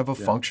 and you don't have a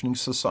functioning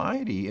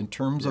society in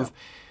terms of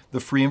the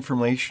free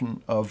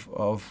information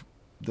of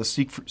the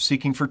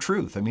seeking for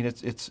truth. I mean,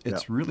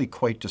 it's really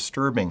quite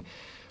disturbing.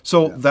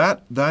 So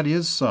that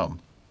is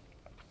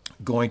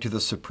going to the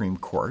Supreme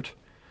Court,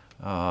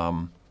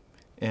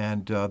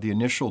 And the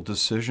initial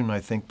decision, I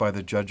think, by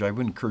the judge, I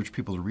would encourage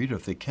people to read it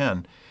if they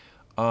can,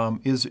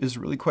 is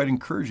really quite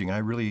encouraging. I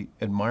really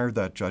admired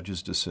that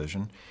judge's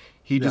decision.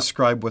 He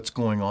described what's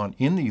going on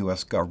in the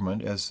U.S.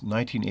 government as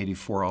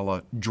 1984 a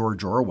la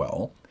George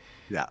Orwell.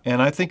 Yeah.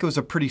 And I think it was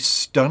a pretty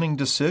stunning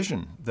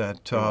decision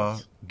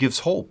that gives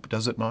hope,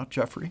 does it not,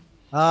 Jeffrey?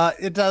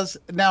 It does.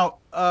 Now,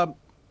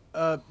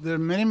 there are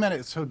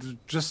many, so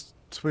just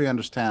so we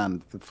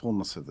understand the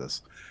fullness of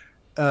this,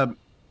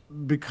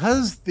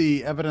 because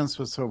the evidence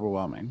was so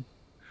overwhelming,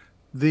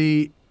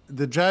 the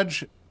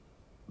judge,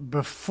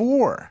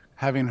 before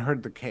having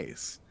heard the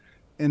case,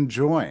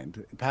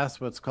 passed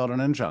what's called an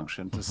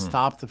injunction to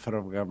stop the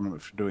federal government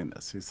from doing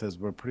this. He says,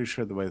 we're pretty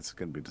sure the way this is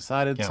going to be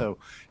decided, so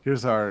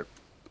here's our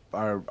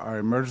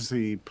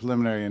emergency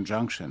preliminary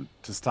injunction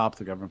to stop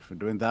the government from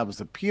doing that.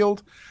 Was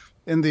appealed.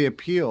 In the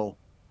appeal,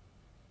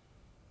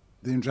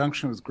 the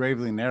injunction was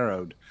gravely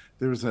narrowed.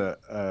 There was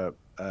an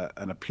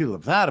appeal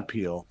of that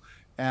appeal,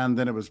 and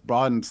then it was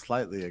broadened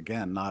slightly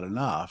again, not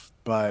enough.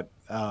 But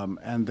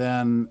and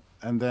then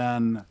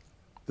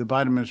the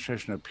Biden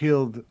administration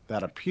appealed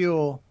that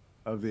appeal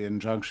of the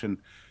injunction,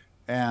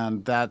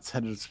 and that's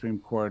headed to the Supreme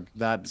Court.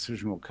 That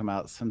decision will come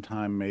out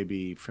sometime,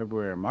 maybe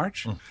February or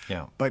March.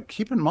 But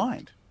keep in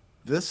mind,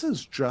 this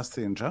is just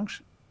the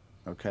injunction.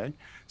 Okay,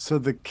 so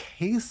the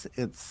case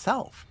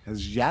itself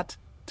has yet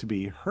to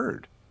be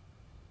heard,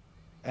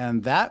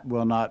 and that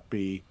will not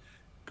be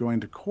going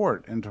to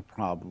court into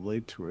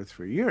probably 2 or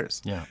 3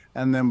 years.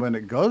 And then when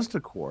it goes to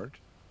court,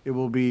 it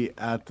will be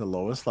at the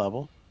lowest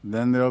level.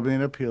 Then there will be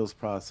an appeals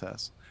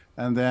process,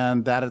 and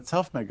then that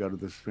itself may go to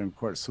the Supreme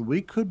Court. So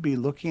we could be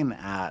looking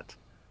at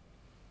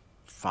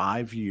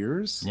 5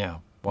 years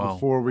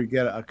before we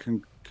get a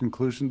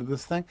conclusion to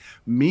this thing.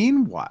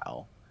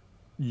 Meanwhile,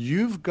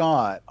 you've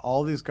got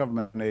all these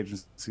government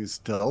agencies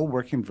still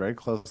working very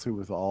closely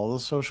with all the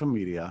social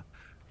media,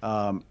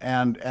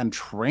 and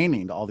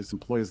training all these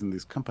employees in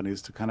these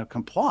companies to kind of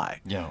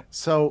comply.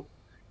 So,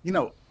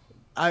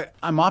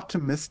 I'm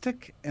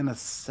optimistic in a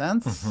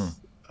sense,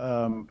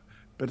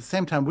 but at the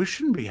same time, we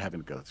shouldn't be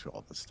having to go through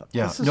all this stuff.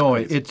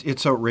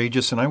 It's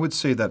outrageous, and I would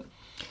say that,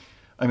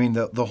 I mean,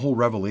 the whole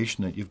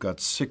revelation that you've got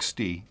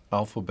 60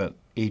 alphabet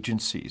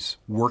agencies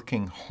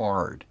working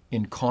hard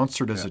in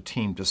concert as a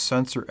team to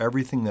censor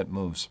everything that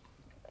moves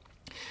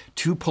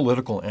to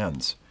political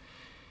ends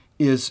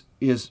is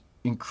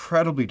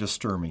incredibly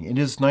disturbing. It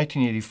is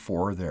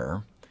 1984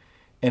 there,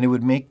 and it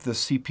would make the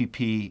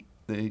CPP,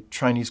 the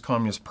Chinese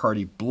Communist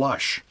Party,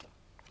 blush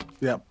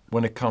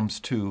when it comes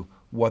to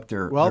what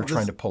they're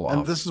trying to pull off.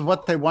 And this is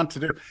what they want to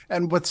do.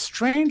 And what's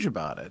strange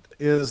about it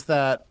is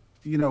that,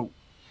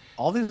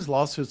 all these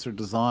lawsuits are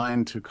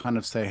designed to kind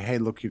of say, hey,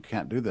 look, you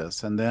can't do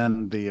this. And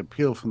then the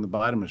appeal from the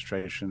Biden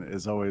administration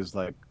is always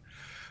like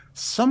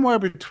somewhere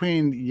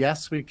between,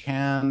 yes, we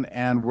can,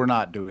 and we're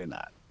not doing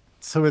that.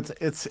 So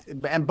it's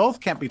and both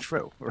can't be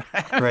true,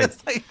 right?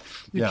 It's like,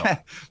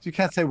 you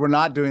can't say we're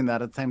not doing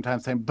that at the same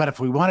time saying, but if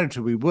we wanted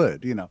to, we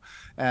would,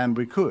 and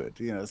we could,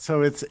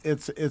 So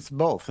it's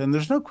both. And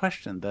there's no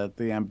question that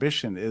the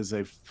ambition is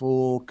a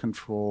full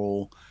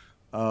control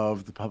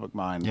of the public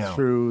mind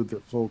through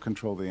the full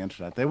control of the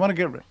internet. They want to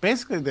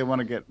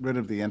get rid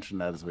of the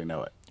internet as we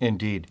know it.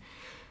 Indeed.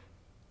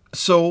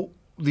 So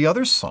the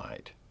other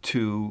side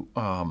to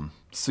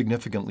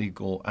significant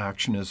legal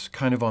action is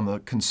kind of on the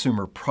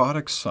consumer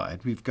products side.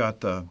 We've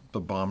got the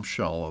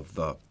bombshell of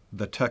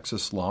the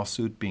Texas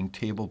lawsuit being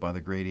tabled by the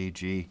great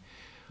AG,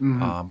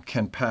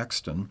 Ken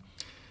Paxton.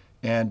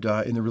 And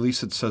in the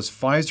release it says,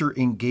 Pfizer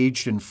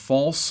engaged in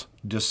false,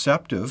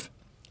 deceptive,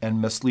 and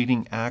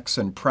misleading acts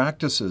and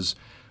practices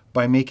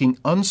by making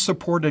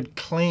unsupported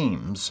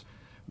claims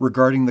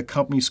regarding the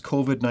company's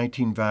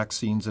COVID-19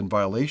 vaccines and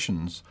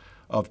violations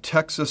of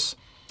Texas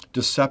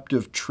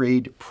Deceptive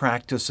Trade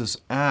Practices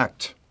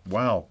Act.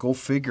 Wow, go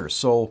figure.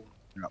 So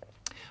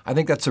I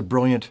think that's a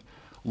brilliant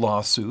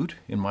lawsuit,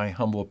 in my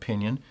humble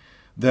opinion,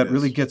 that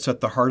really gets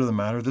at the heart of the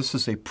matter. This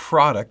is a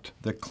product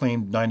that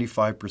claimed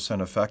 95%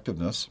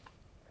 effectiveness,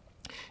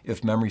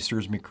 if memory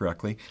serves me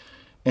correctly.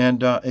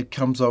 And it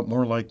comes out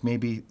more like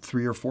maybe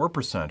 3 or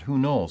 4%. Who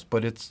knows?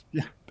 But it's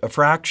a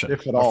fraction.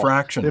 If at all. A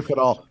fraction. If at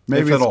all.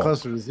 Maybe it's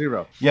closer to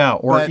zero. Yeah,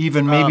 or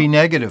even maybe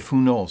negative. Who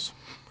knows?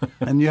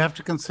 And you have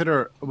to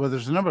consider,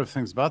 there's a number of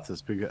things about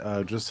this,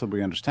 just so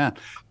we understand.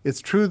 It's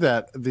true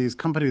that these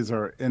companies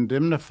are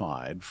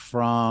indemnified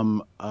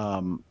from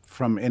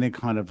any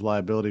kind of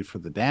liability for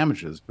the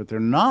damages, but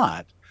they're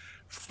not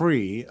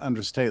free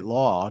under state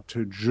law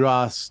to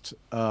just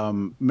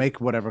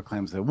make whatever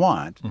claims they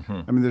want.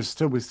 I mean, there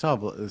still is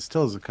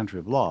a country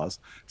of laws.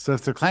 So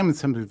if they're claiming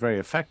something very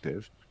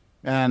effective,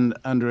 and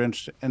under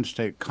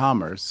interstate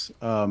commerce,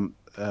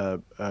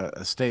 a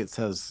state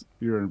says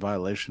you're in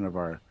violation of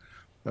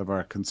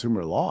our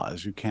consumer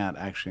laws, you can't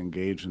actually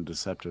engage in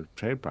deceptive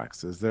trade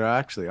practices. They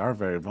actually are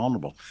very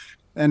vulnerable.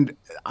 And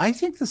I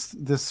think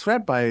this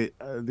threat by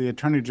the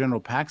Attorney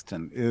General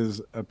Paxton is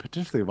a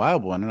potentially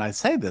viable one. And I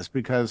say this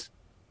because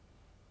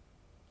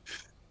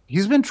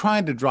he's been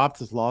trying to drop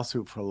this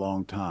lawsuit for a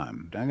long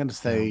time. I'm going to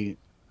say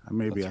I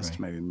may be That's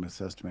right.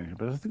 misestimating here,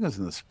 but I think it was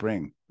in the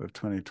spring of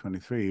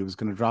 2023. He was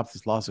going to drop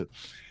this lawsuit.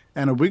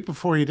 And a week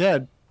before he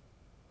did,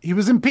 he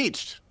was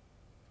impeached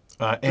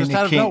And just it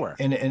out of came, nowhere.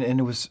 and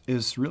it was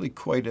really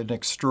quite an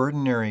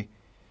extraordinary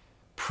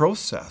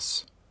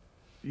process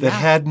that Yeah.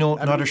 had I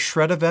not a mean,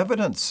 shred of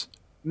evidence,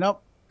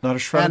 nope. not a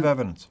shred of And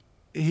evidence.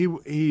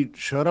 he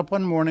showed up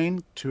one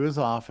morning to his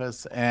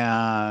office,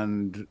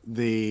 and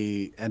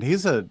an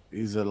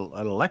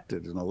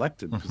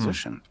elected Hmm.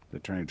 position, the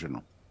attorney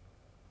general.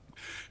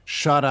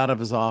 Shot out of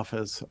his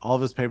office. All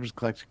of his papers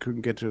collected.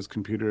 Couldn't get to his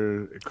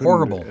computer. It couldn't.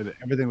 Horrible.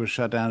 Everything was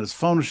shut down. His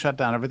phone was shut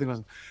down. Everything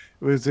was.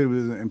 It was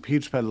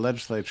impeached by the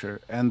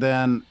legislature, and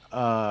then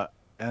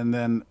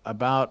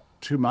about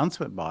 2 months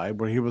went by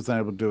where he wasn't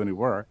able to do any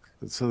work.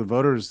 So the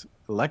voters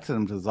elected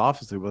him to his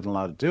office. He wasn't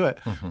allowed to do it,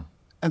 Hmm.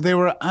 and they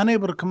were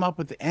unable to come up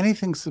with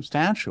anything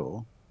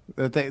substantial.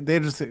 That they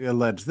just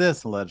alleged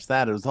this, alleged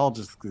that. It was all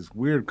just these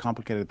weird,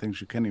 complicated things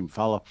you couldn't even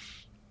follow.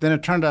 Then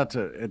it turned out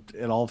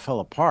it all fell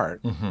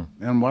apart. Hmm.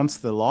 And once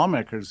the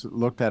lawmakers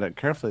looked at it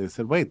carefully, they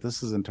said, "Wait,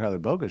 this is entirely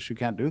bogus. You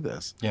can't do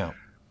this." Yeah.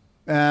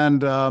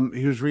 And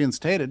he was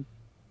reinstated.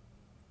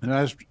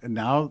 And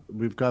now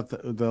we've got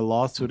the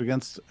lawsuit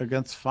against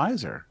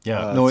Pfizer.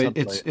 Yeah. No,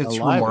 Suddenly it's alive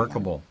again.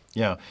 remarkable.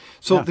 Yeah.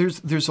 So Yeah,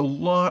 there's a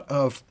lot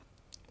of,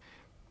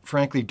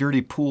 frankly,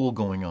 dirty pool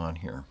going on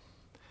here.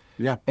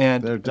 yeah,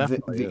 And there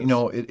definitely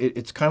is.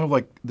 it's kind of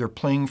like they're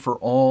playing for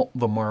all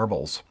the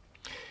marbles.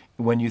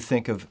 When you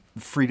think of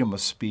freedom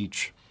of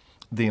speech,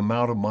 the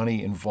amount of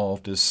money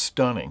involved is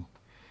stunning.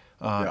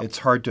 Yeah, It's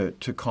hard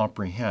to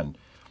comprehend.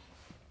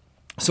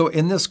 So,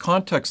 in this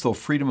context, though,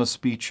 freedom of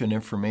speech and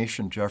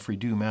information, Jeffrey,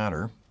 do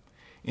matter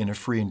in a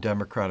free and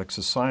democratic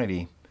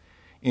society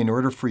in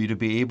order for you to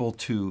be able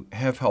to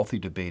have healthy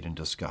debate and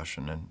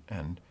discussion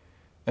and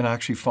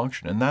actually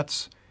function. And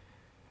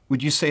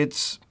would you say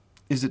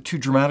is it too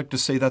dramatic to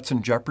say that's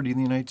in jeopardy in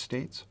the United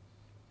States?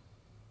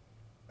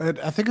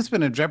 I think it's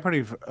been in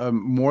jeopardy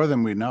more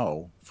than we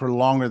know for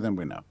longer than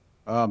we know.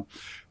 Um,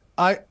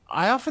 I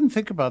often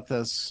think about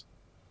this.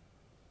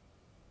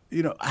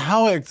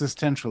 How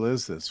existential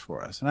is this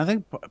for us? And I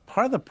think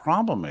part of the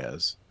problem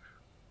is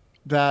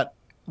that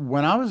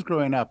when I was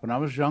growing up, when I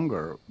was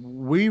younger,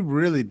 we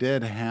really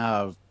did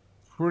have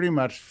pretty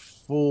much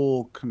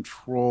full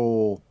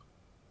control,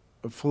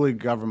 fully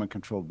government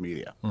controlled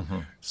media. Mm-hmm.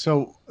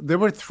 So there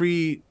were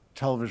three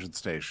television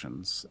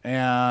stations,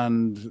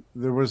 and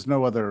there was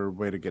no other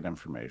way to get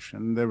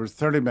information. There was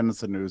 30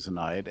 minutes of news a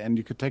night, and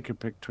you could take your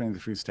pick between the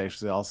three stations.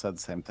 They all said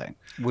the same thing.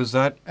 Was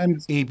that And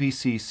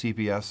ABC,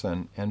 CBS,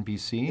 and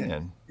NBC? yeah,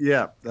 And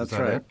yeah, is that's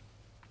that right. it?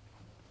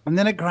 And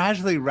then it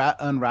gradually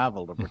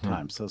unraveled over Mm-hmm.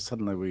 time. So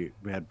suddenly we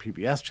had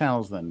PBS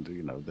channels, then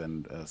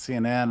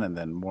CNN, and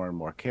then more and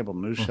more cable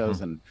news Mm-hmm. shows,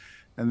 and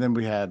then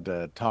we had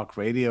talk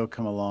radio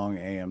come along,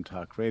 AM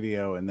talk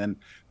radio, and then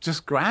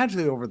just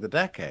gradually over the And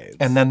decades,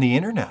 then the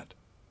internet.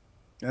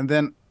 and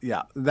then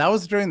yeah, that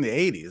was during the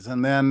 80s,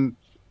 and then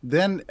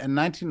in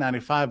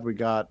 1995 we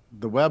got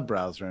the web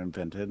browser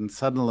invented, and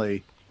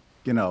suddenly,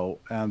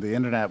 and the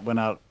internet went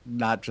out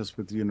not just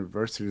with the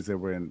universities; they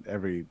were in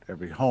every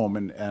home,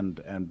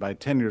 and by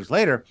 10 years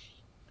later,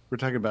 we're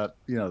talking about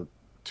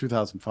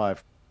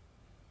 2005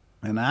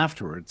 and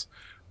afterwards.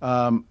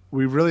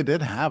 We really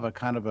did have a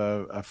kind of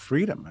a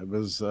freedom. It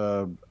was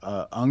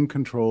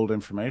uncontrolled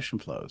information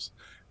flows,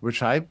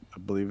 which I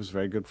believe is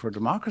very good for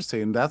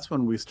democracy. And that's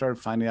when we started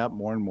finding out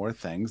more and more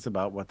things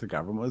about what the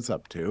government was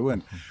up to,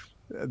 and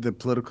the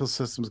political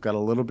systems got a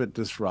little bit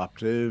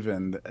disruptive.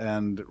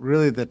 And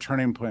really, the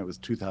turning point was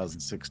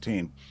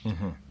 2016.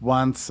 Mm-hmm.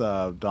 Once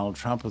Donald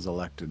Trump was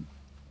elected,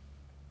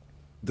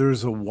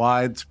 there's a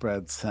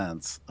widespread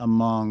sense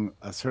among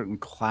a certain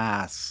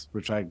class,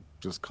 which I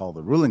just call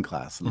the ruling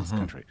class in this Mm-hmm.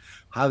 country,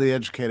 highly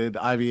educated,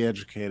 Ivy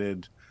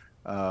educated,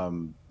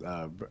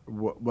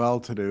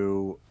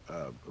 well-to-do,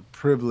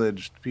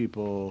 privileged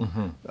people,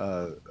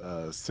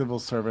 civil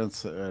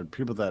servants,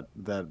 people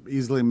that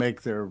easily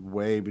make their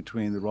way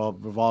between the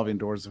revolving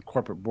doors of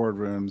corporate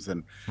boardrooms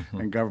and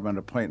government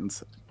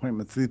appointments.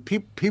 These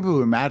people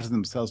who imagine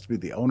themselves to be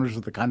the owners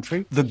of the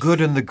country. The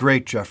good and the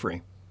great,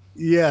 Jeffrey.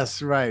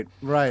 Yes, right.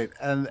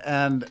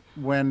 And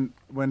when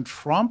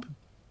Trump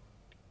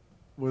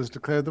was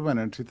declared the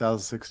winner in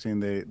 2016,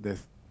 they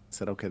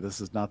said, okay, this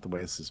is not the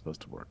way this is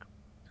supposed to work.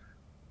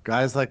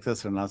 Guys like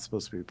this are not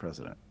supposed to be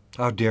president.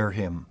 How dare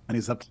him? And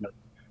he's up to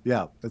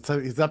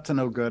he's up to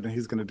no good, and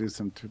he's going to do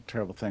some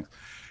terrible things.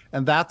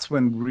 And that's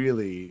when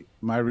really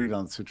my read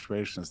on the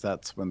situation is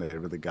that's when they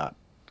really got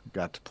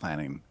to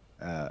planning,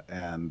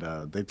 and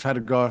they tried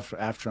to go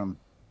after him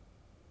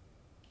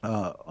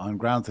on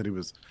grounds that he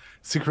was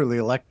secretly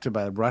elected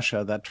by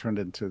Russia. That turned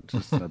into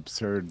just an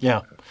absurd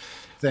Yeah.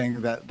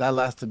 thing that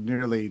lasted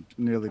nearly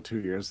 2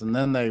 years. And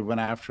then they went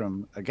after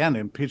him again,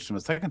 impeached him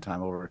a second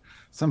time over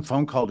some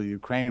phone call to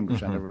Ukraine,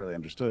 which I never really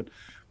understood.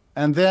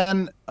 And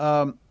then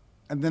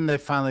they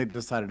finally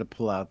decided to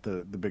pull out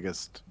the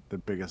biggest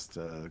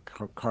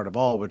card of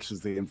all, which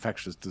is the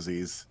infectious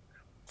disease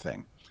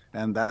thing.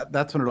 And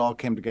that's when it all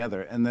came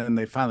together. And then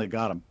they finally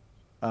got him.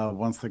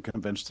 once they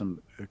convinced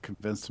him to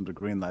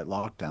greenlight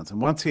lockdowns.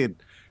 And once he had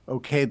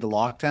okayed the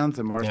lockdowns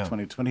in March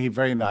 2020, he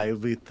very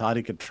naively thought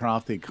he could turn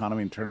off the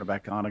economy and turn it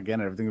back on again,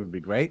 and everything would be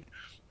great.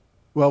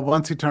 Well,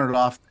 once he turned it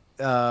off,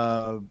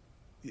 the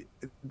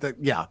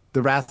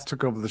rats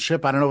took over the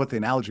ship. I don't know what the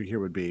analogy here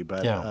would be,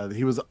 but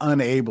he was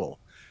unable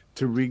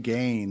to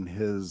regain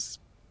his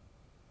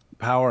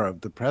power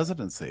of the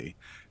presidency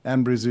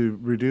and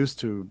reduced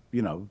to,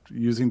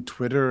 using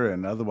Twitter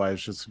and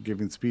otherwise just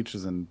giving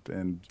speeches and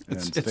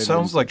it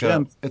sounds like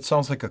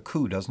a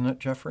coup, doesn't it,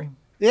 Jeffrey?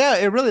 Yeah,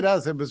 it really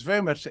does. It was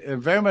very much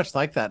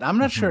like that. I'm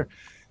not sure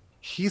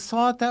he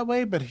saw it that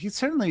way, but he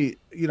certainly,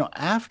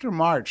 after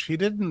March, he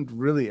didn't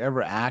really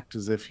ever act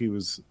as if he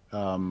was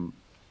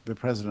the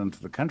president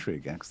of the country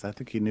again, because I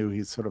think he knew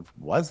he sort of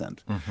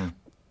wasn't.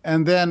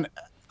 And then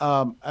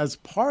as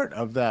part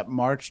of that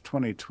March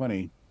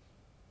 2020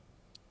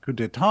 coup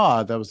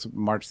d'etat, that was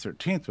March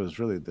 13th, was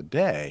really the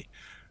day.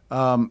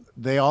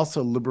 They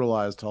also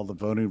liberalized all the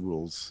voting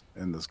rules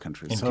in this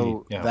country. Indeed,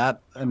 so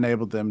that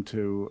enabled them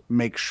to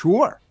make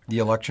sure the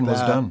election was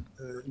done.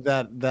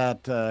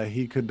 That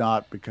he could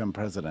not become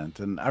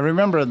president. And I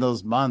remember in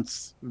those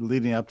months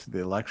leading up to the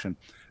election,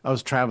 I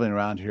was traveling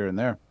around here and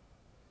there.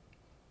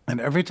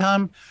 And every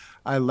time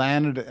I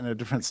landed in a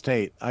different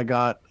state, I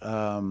got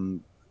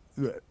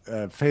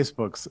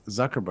Facebook's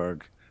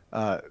Zuckerberg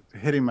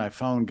hitting my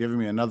phone, giving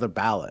me another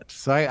ballot.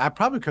 So I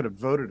probably could have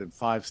voted in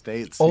 5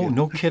 states. Oh,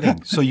 no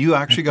kidding. So you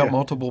actually got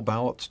multiple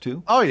ballots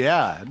too? Oh,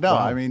 yeah. No,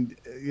 wow. I mean,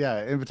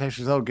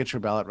 invitations. Oh, get your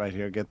ballot right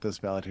here. Get this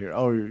ballot here.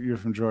 Oh, you're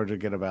from Georgia,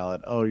 get a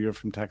ballot. Oh, you're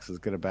from Texas,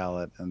 get a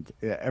ballot. And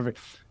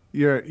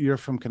you're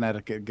from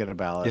Connecticut, get a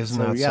ballot. Isn't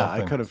that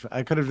something?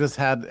 I could have just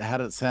had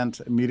it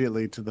sent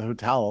immediately to the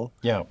hotel.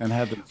 Yeah. And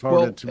had them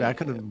forwarded to me. I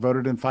could have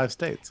voted in 5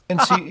 states.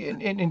 And see,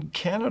 in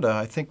Canada,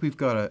 I think we've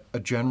got a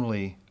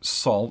generally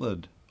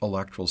solid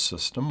electoral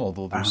system,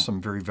 although there's some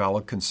very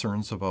valid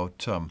concerns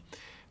about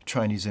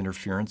Chinese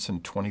interference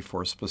in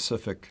 24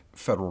 specific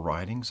federal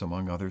ridings,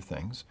 among other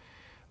things.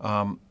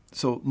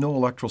 So no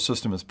electoral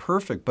system is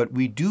perfect, but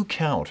we do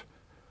count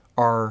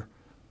our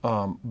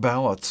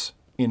ballots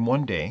in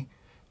one day,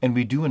 and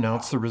we do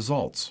announce the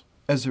results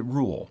as a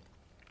rule.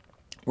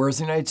 Whereas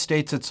in the United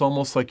States, it's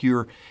almost like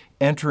you're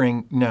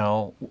entering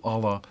now a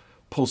la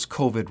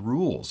post-COVID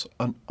rules,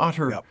 an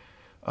utter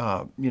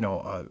a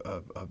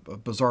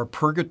bizarre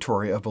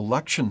purgatory of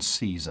election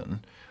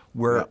season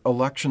where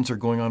elections are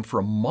going on for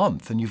a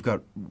month, and you've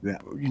got,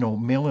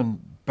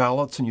 mail-in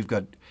ballots, and you've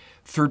got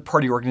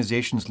third-party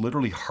organizations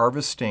literally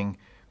harvesting,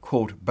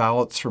 quote,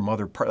 ballots from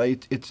other parties.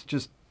 It's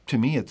just, to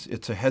me,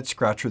 it's a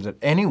head-scratcher that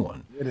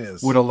anyone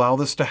would allow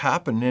this to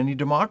happen in any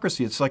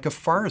democracy. It's like a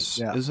farce,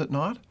 is it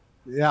not?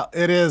 Yeah,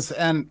 it is.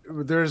 And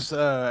there's,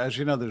 as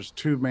you know, there's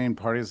 2 main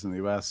parties in the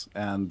U.S.,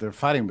 and they're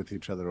fighting with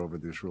each other over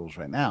these rules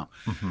right now.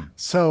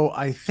 So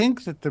I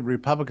think that the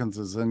Republicans,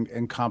 as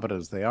incompetent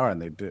as they are, and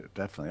they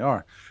definitely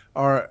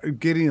are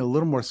getting a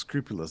little more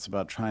scrupulous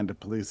about trying to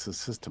police the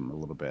system a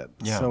little bit.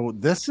 Yeah. So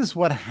this is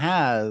what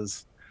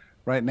has,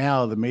 right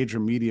now, the major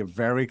media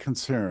very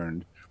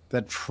concerned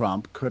that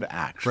Trump could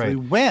actually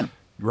win.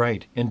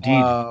 Right,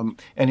 indeed.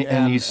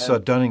 And he's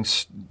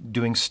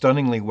doing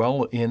stunningly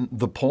well in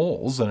the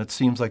polls, and it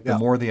seems like the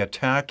more they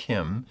attack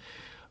him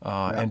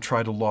and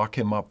try to lock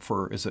him up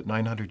for, is it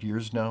 900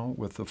 years now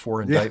with the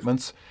 4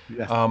 indictments,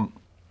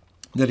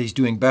 that he's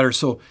doing better.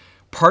 So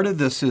part of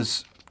this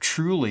is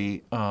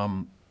truly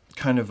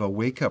kind of a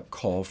wake-up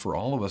call for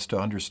all of us to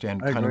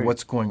understand kind of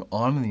what's going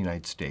on in the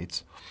United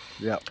States.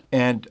 Yeah.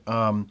 And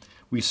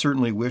we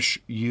certainly wish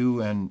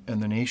you and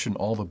the nation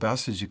all the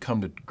best as you come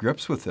to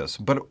grips with this.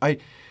 But I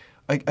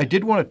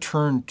did want to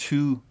turn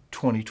to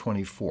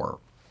 2024,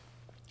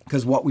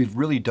 because what we've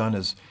really done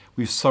is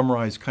we've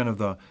summarized kind of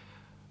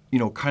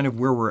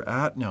where we're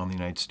at now in the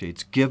United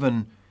States,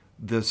 given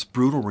this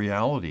brutal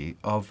reality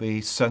of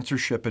a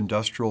censorship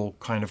industrial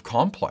kind of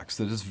complex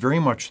that is very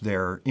much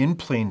there in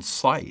plain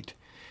sight,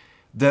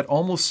 that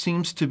almost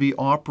seems to be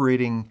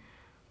operating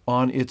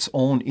on its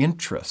own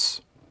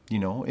interests.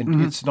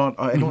 And it's not,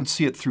 I don't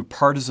see it through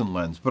partisan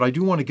lens, but I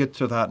do want to get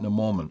to that in a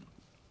moment.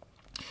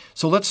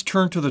 So let's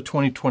turn to the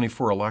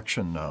 2024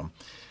 election,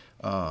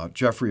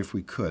 Jeffrey, if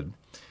we could.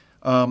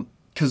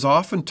 Because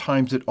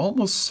oftentimes it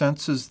almost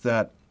senses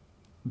that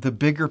the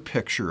bigger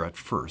picture at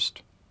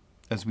first,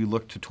 as we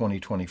look to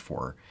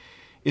 2024,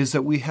 is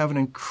that we have an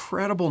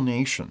incredible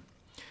nation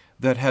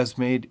that has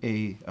made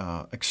a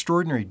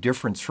extraordinary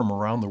difference from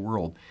around the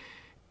world,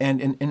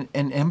 and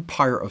an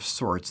empire of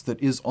sorts that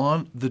is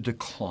on the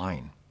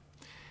decline.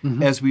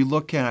 As we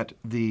look at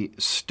the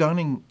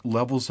stunning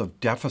levels of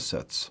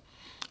deficits,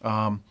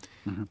 debt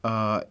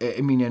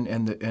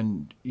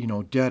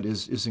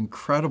is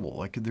incredible.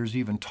 Like, there's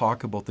even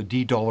talk about the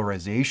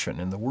de-dollarization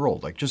in the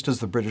world. Like, just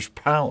as the British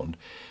pound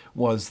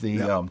was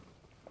the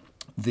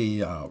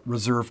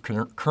reserve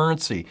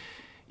currency,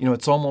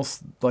 it's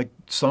almost like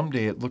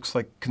someday it looks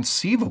like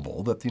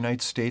conceivable that the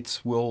United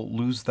States will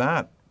lose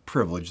that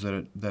privilege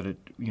that it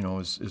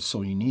is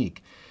so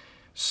unique.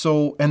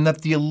 So, and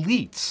that the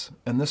elites,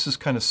 and this is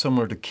kind of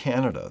similar to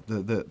Canada,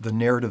 the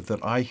narrative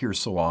that I hear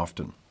so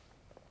often,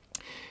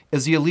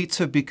 is the elites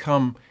have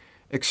become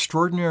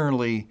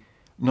extraordinarily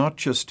not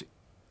just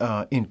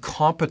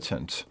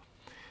incompetent,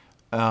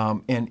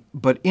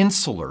 but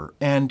insular,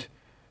 and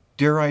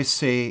dare I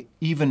say,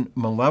 even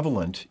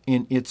malevolent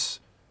in its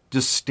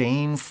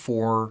disdain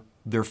for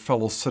their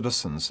fellow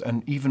citizens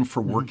and even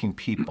for working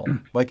people.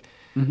 Like,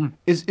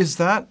 is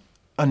that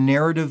a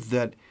narrative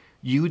that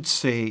you would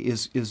say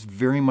is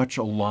very much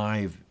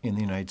alive in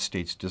the United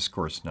States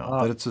discourse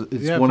now?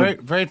 That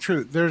very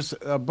true. There's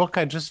a book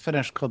I just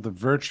finished called The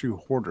Virtue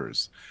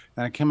Hoarders,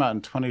 and it came out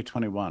in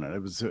 2021. And it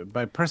was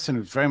by a person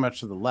who's very much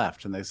to the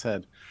left. And they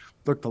said,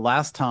 look, the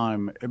last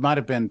time, it might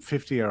have been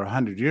 50 or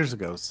 100 years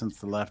ago since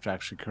the left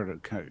actually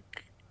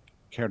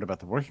cared about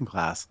the working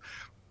class.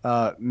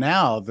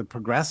 Now the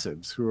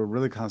progressives, who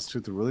really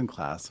constitute the ruling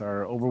class,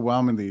 are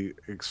overwhelmingly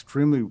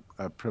extremely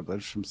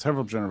privileged from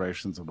several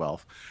generations of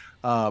wealth.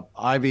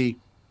 Ivy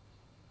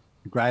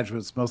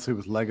graduates, mostly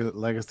with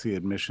legacy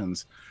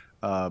admissions,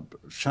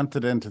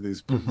 shunted into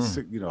these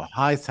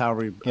high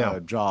salary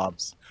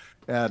jobs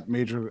at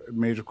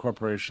major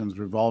corporations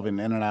revolving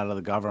in and out of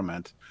the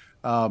government,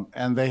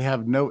 and they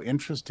have no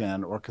interest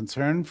in or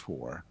concern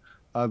for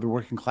the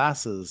working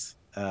classes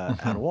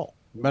at all,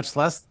 much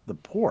less the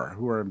poor,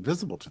 who are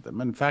invisible to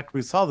them. In fact,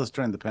 we saw this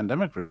during the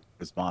pandemic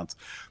response.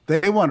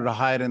 They wanted to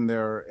hide in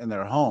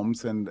their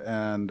homes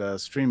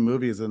and stream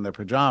movies in their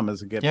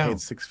pajamas and get paid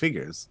six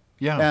figures.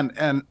 Yeah,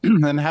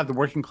 and have the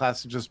working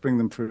class to just bring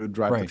them food,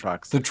 drive the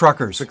trucks, the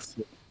truckers,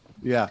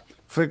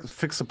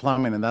 fix the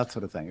plumbing and that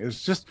sort of thing.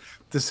 It's just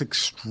this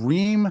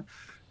extreme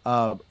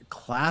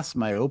class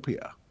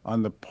myopia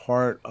on the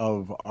part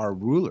of our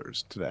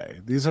rulers today.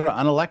 These are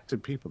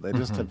unelected people. They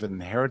just have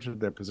inherited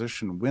their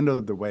position,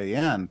 windowed their way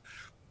in,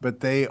 but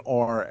they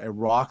are a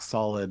rock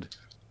solid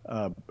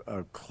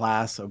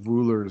class of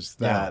rulers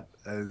that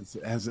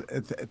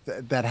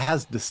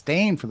has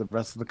disdain for the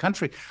rest of the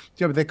country.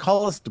 Yeah, but they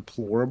call us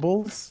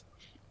deplorables.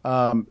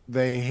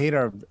 They hate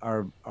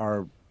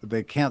our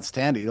they can't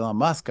stand Elon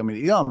Musk. I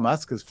mean, Elon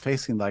Musk is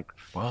facing like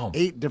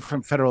 8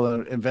 different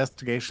federal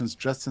investigations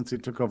just since he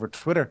took over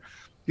Twitter.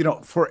 You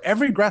know, for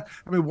every ground.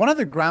 I mean, one of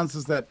the grounds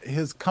is that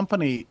his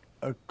company,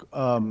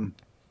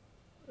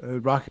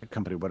 rocket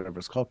company, whatever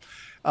it's called,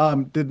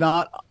 did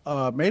not,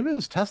 maybe it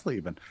was Tesla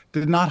even,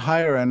 did not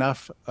hire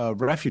enough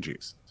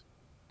refugees.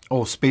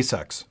 Oh,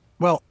 SpaceX.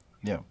 Well,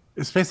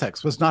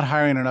 SpaceX was not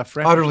hiring enough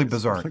refugees. Utterly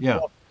bizarre,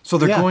 So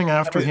they're going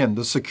after him.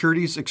 The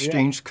Securities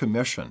Exchange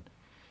Commission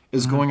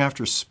is going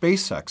after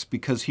SpaceX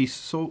because he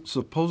so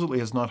supposedly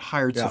has not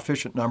hired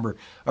sufficient number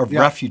of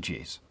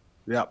refugees.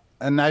 Yeah.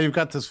 And now you've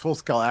got this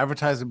full-scale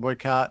advertising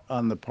boycott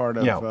on the part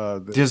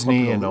of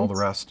Disney and all the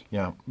rest.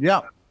 Yeah.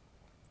 Yeah.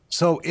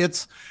 So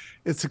it's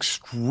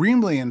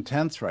extremely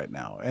intense right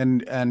now.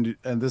 And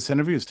this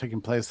interview is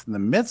taking place in the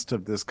midst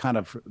of this kind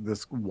of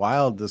this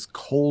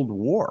Cold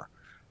War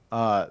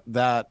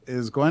that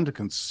is going to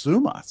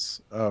consume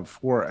us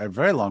for a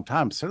very long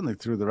time, certainly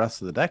through the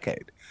rest of the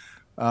decade.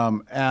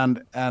 And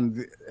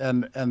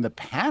the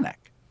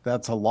panic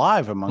that's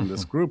alive among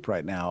this group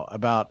right now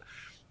about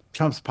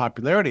Trump's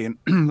popularity. And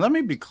let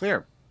me be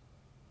clear.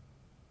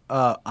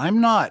 I'm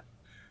not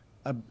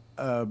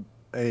a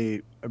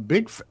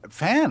big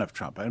fan of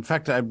Trump. In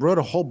fact, I wrote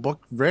a whole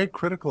book very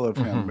critical of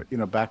him,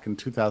 back in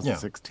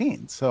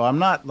 2016. So I'm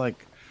not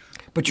like.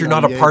 But you're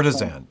not a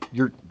partisan.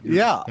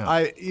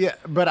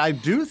 But I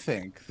do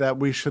think that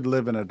we should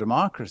live in a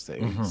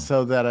democracy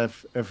so that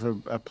if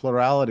a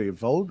plurality of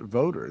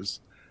voters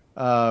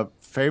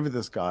favor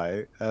this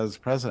guy as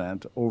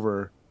president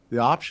over the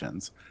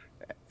options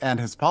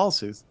and his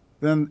policies,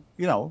 then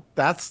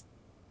that's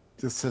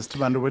the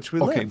system under which we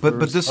live. Okay,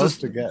 but this is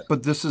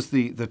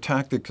the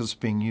tactic that's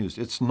being used.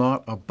 It's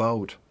not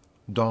about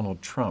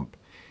Donald Trump.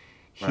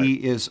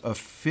 He is a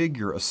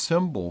figure, a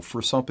symbol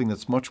for something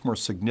that's much more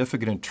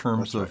significant in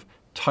terms of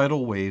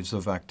tidal waves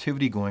of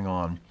activity going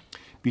on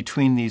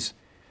between these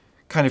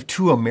kind of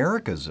two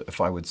Americas,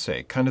 if I would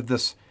say, kind of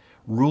this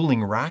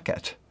ruling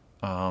racket,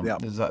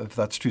 if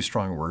that's too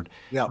strong a word,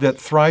 that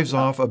thrives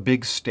off a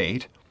big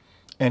state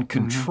and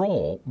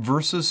control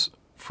versus,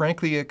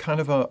 frankly, a kind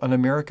of an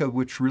America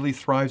which really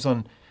thrives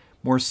on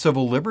more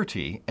civil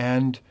liberty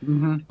and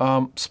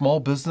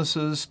small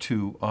businesses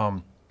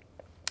to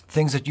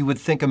things that you would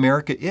think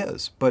America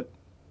is. But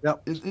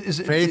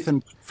is faith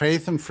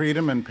and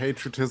freedom and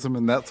patriotism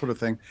and that sort of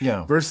thing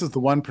versus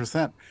the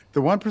 1%.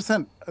 The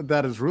 1%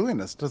 that is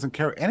ruling us doesn't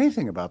care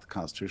anything about the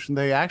Constitution.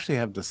 They actually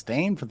have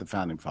disdain for the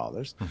Founding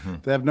Fathers.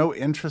 They have no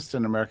interest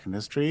in American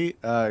history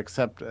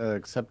except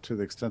to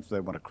the extent that they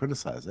want to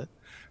criticize it.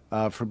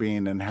 For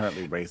being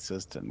inherently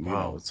racist and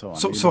so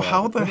on. So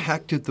how the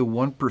heck did the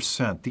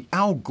 1%, the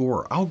Al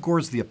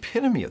Gore's the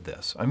epitome of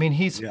this. I mean,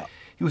 he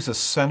was a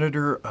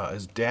senator.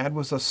 His dad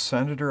was a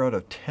senator out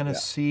of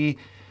Tennessee.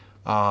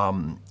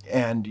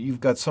 And you've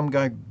got some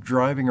guy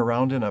driving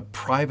around in a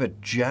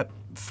private jet,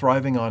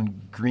 thriving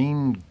on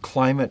green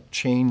climate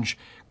change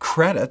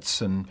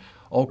credits and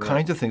all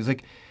kinds of things.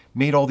 Like,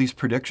 made all these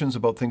predictions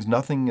about things.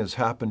 Nothing has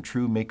happened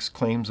true, makes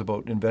claims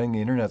about inventing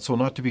the internet. So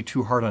not to be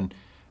too hard on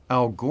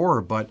Al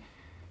Gore, but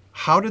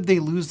how did they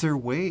lose their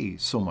way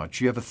so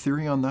much? You have a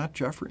theory on that,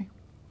 Jeffrey?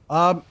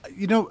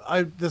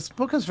 This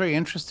book is very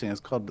interesting. It's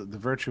called The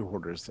Virtue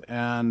Hoarders,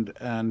 and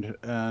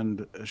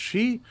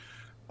she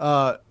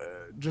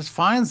just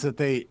finds that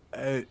they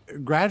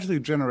gradually,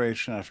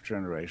 generation after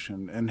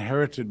generation,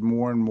 inherited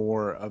more and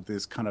more of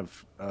these kind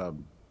of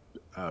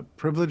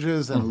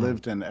privileges and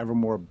lived in ever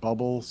more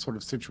bubble sort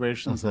of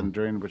situations, and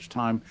during which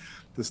time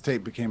the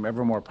state became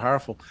ever more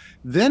powerful.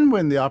 Then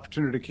when the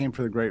opportunity came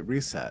for the Great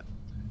Reset,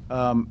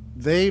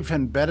 they've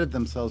embedded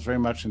themselves very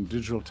much in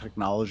digital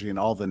technology and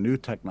all the new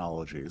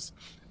technologies,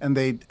 and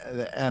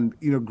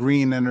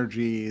green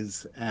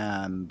energies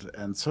and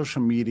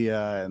social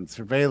media and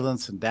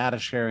surveillance and data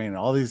sharing and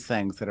all these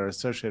things that are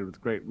associated with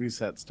Great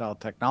Reset style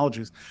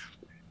technologies.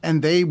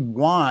 And they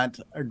want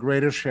a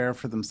greater share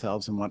for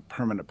themselves and want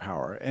permanent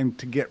power, and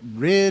to get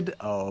rid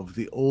of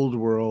the old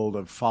world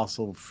of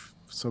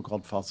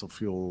so-called fossil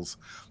fuels,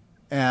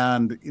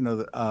 and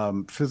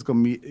physical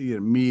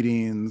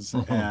meetings,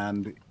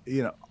 and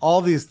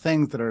all these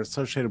things that are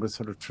associated with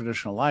sort of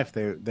traditional life.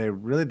 They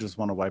really just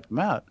want to wipe them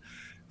out.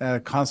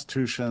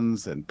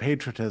 Constitutions and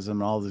patriotism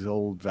and all these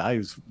old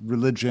values,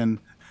 religion,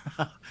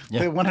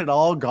 they want it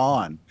all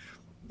gone.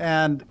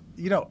 And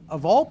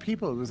of all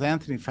people, it was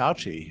Anthony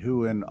Fauci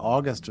who, in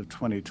August of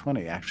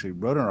 2020, actually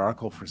wrote an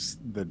article for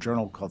the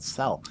journal called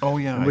Cell. Oh,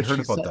 yeah, I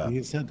heard about that.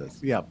 He said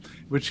this,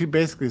 which he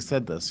basically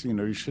said this,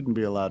 you shouldn't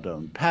be allowed to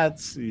own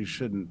pets. You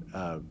shouldn't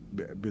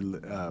be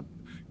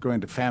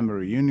going to family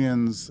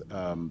reunions.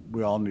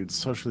 We all need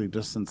socially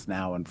distance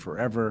now and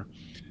forever.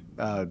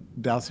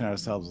 Dousing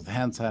ourselves with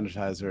hand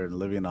sanitizer and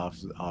living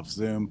off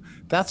Zoom.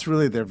 That's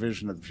really their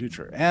vision of the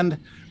future. And,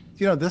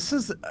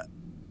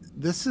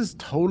 this is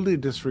totally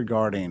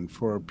disregarding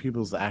for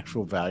people's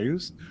actual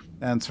values,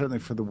 and certainly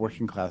for the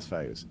working class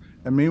values.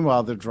 And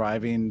meanwhile, they're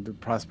driving the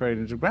prosperity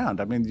into the ground.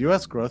 I mean, the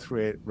U.S. growth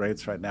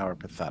rates right now are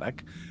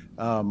pathetic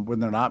when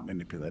they're not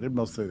manipulated.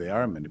 Mostly they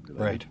are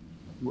manipulated.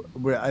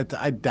 Right.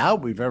 I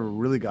doubt we've ever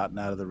really gotten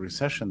out of the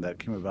recession that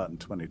came about in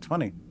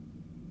 2020.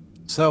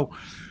 So,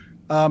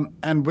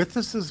 and with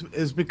this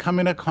is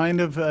becoming a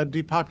kind of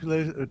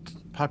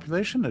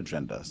population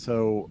agenda.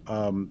 So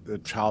the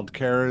child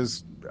care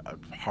is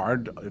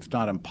hard, if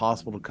not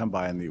impossible, to come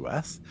by in the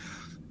U.S.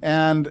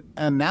 And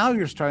now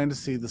you're starting to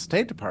see the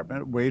State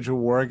Department wage a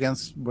war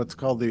against what's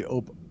called the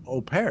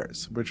au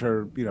pairs, which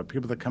are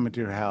people that come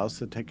into your house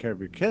to take care of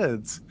your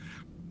kids.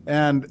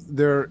 And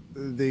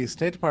the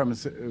State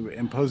Department's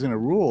imposing a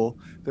rule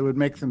that would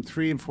make them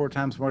 3 and 4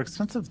 times more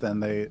expensive than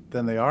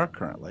they are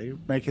currently,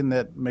 making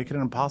it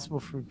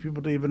impossible for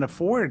people to even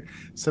afford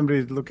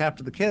somebody to look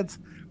after the kids,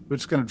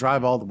 which is going to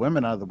drive all the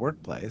women out of the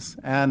workplace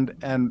and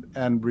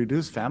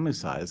reduce family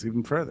size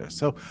even further.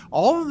 So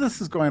all of this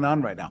is going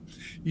on right now.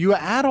 You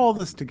add all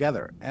this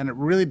together, and it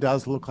really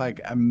does look like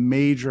a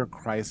major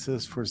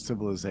crisis for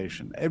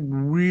civilization. It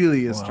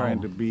really is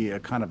trying to be a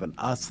kind of an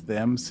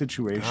us-them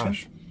situation.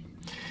 Gosh.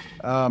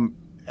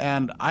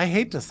 And I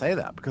hate to say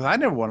that, because I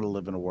never wanted to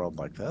live in a world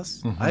like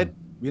this. I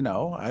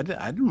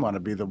didn't want to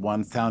be the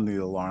one sounding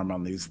the alarm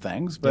on these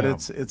things, but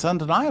it's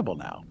undeniable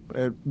now.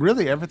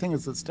 Really, everything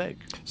is at stake.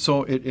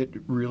 So it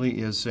really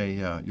is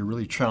you're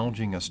really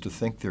challenging us to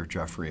think there,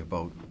 Jeffrey,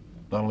 about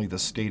not only the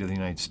state of the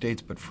United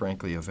States, but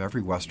frankly of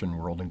every Western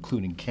world,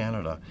 including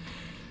Canada.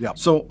 Yeah.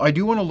 So I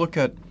do want to look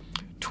at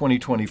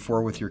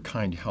 2024 with your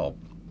kind help,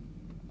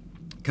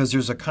 because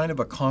there's a kind of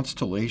a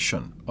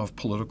constellation of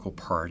political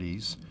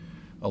parties,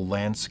 a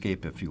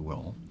landscape, if you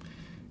will.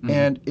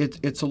 And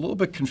it's a little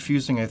bit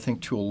confusing, I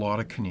think, to a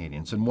lot of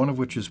Canadians, and one of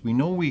which is we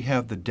know we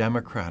have the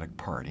Democratic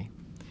Party,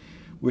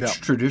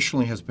 which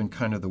traditionally has been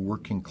kind of the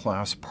working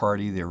class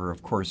party. They were,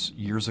 of course,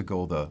 years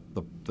ago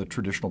the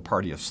traditional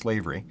party of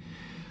slavery.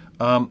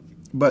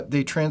 But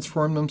they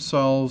transformed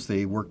themselves.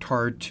 They worked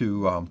hard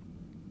to,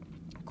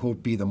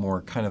 quote, be the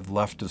more kind of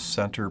left of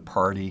center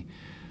party.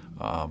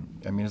 I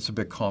mean, it's a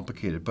bit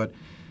complicated. But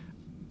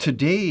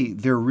today,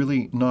 they're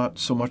really not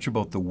so much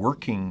about the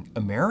working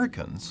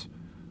Americans.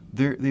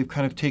 They've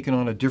kind of taken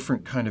on a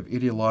different kind of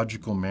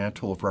ideological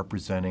mantle of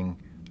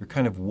representing. They're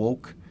kind of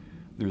woke.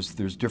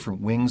 There's different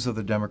wings of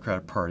the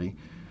Democratic Party.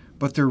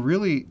 But they're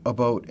really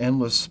about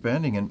endless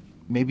spending and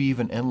maybe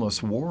even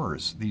endless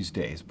wars these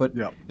days. But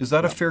is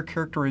that a fair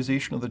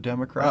characterization of the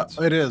Democrats?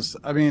 It is.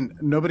 I mean,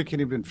 nobody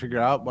can even figure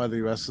out why the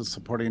U.S. is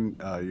supporting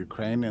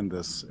Ukraine in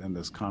this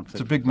conflict.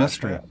 It's a big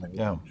mystery.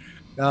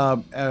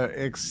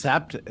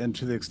 Except, and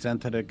to the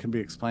extent that it can be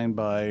explained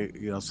by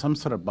some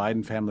sort of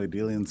Biden family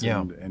dealings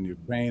in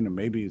Ukraine, and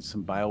maybe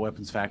some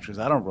bioweapons factories.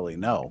 I don't really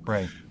know.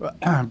 Right.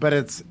 But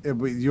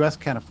the U.S.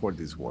 can't afford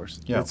these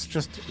wars. Yeah. It's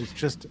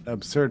just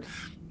absurd.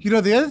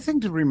 The other thing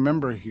to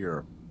remember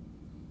here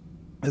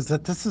is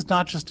that this is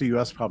not just a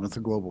U.S. problem, it's a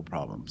global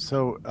problem.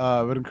 So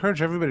I would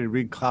encourage everybody to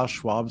read Klaus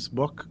Schwab's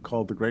book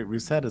called The Great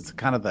Reset. It's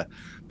kind of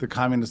the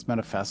Communist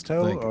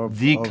Manifesto.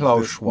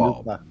 Klaus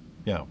Schwab.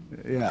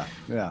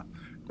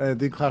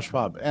 The Klaus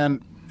Schwab.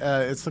 And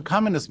it's the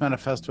Communist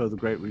Manifesto of the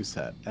Great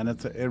Reset, and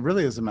it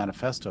really is a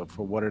manifesto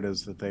for what it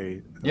is that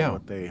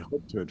what they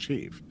hope to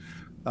achieve,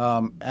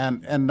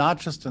 and not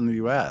just in the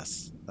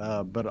U.S.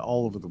 But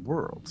all over the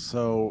world.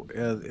 So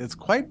it's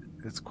quite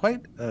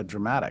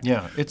dramatic.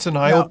 Yeah, it's an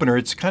eye opener.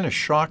 It's kind of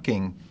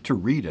shocking to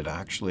read it.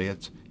 Actually,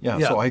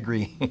 so I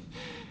agree.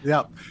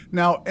 Yeah.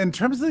 Now, in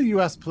terms of the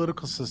U.S.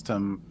 political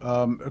system,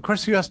 of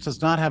course, the U.S. does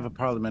not have a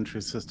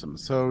parliamentary system.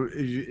 So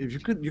if you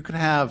could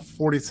have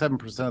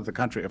 47% of the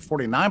country, or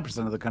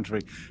 49% of the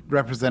country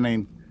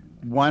representing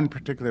one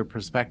particular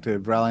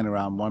perspective, rallying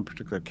around one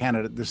particular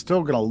candidate, they're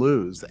still going to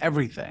lose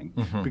everything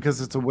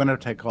because it's a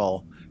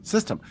winner-take-all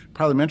system.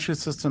 Parliamentary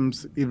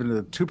systems, even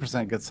the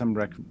 2% get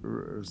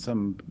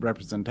some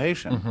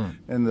representation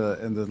in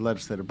the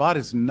legislative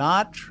bodies.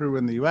 Not true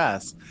in the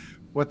U.S.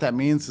 What that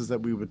means is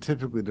that we would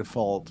typically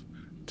default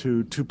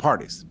to two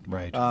parties.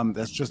 Right.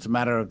 That's just a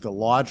matter of the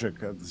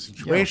logic of the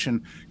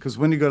situation. Because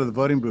when you go to the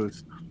voting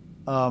booth,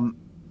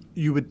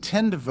 you would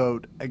tend to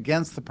vote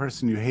against the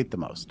person you hate the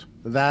most.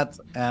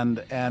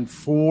 And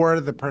for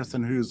the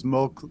person who's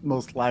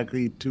most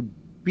likely to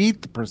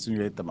beat the person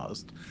you hate the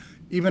most,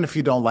 even if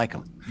you don't like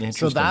them.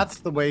 So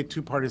that's the way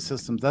two-party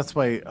systems. That's the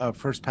way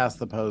first past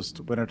the post,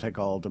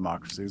 winner-take-all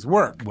democracies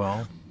work.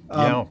 Well.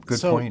 Good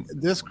point. So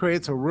this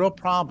creates a real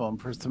problem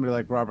for somebody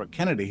like Robert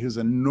Kennedy, who's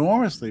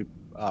enormously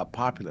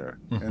popular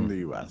in the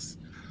U.S.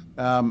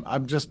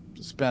 I've just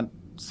spent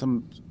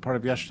some part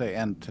of yesterday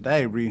and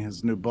today reading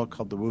his new book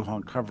called The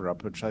Wuhan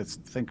Cover-Up, which I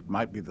think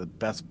might be the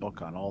best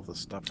book on all this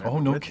stuff. Oh,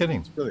 no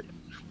kidding.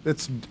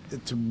 It's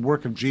a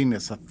work of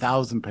genius,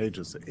 1,000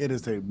 pages. It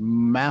is a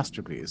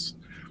masterpiece.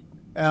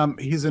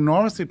 He's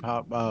enormously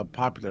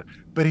popular,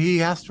 but he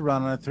has to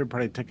run on a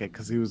third-party ticket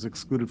because he was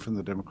excluded from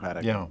the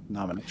Democratic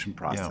nomination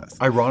process.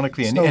 Yeah.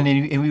 Ironically, and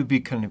he would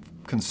be kind of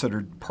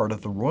considered part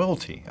of the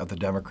royalty of the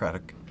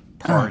Democratic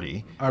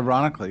Party.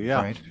 Ironically,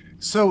 yeah. Right.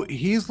 So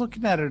he's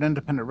looking at an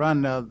independent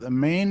run. Now, the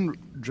main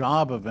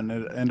job of an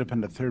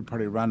independent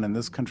third-party run in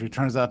this country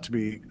turns out to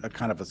be a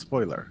kind of a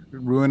spoiler,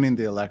 ruining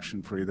the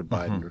election for either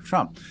Biden or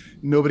Trump.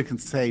 Nobody can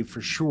say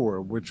for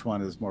sure which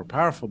one is more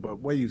powerful, but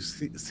what you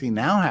see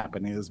now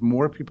happening is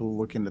more people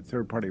looking at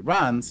third-party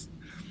runs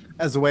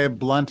as a way of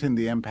blunting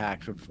the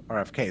impact of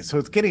RFK. So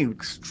it's getting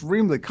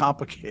extremely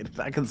complicated.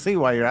 I can see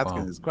why you're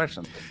asking these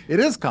questions. It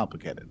is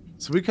complicated.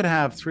 So we could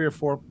have 3 or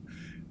 4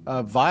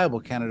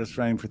 viable candidates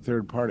running for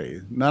third party,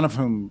 none of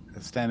whom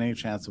stand any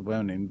chance of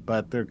winning,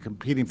 but they're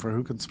competing for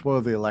who can spoil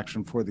the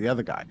election for the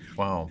other guy.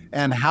 Wow.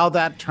 And how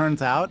that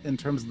turns out in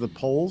terms of the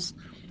polls,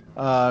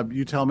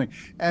 you tell me.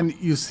 And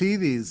you see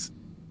these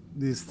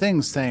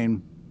things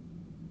saying,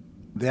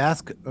 they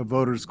ask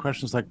voters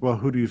questions like, well,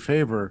 who do you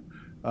favor,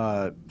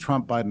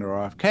 Trump, Biden,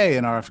 or RFK?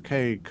 And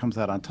RFK comes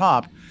out on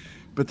top.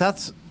 But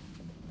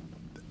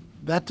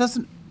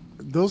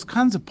those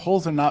kinds of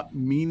polls are not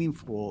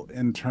meaningful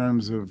in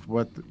terms of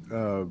what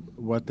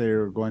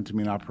they're going to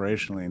mean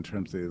operationally in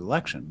terms of the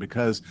election,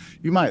 because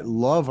you might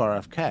love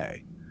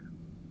RFK.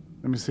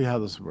 Let me see how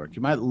this would work.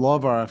 You might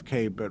love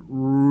RFK, but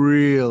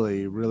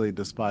really, really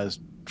despise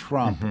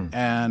Trump,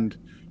 and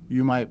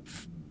you might,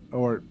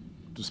 or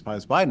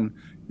despise Biden.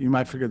 You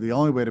might figure the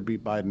only way to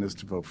beat Biden is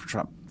to vote for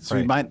Trump. So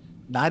you might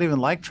not even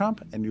like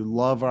Trump, and you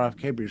love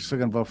RFK, but you're still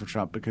going to vote for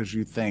Trump because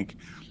you think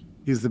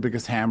he's the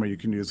biggest hammer you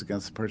can use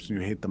against the person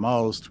you hate the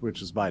most,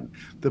 which is Biden.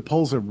 The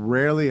polls are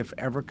rarely, if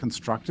ever,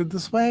 constructed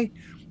this way,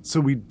 so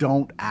we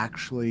don't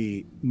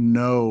actually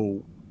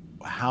know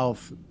how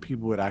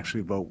people would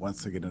actually vote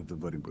once they get into the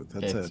voting booth.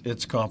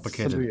 It's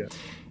complicated.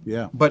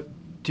 Yeah. But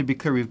to be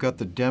clear, we've got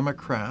the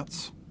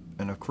Democrats,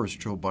 and of course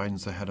Joe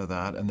Biden's ahead of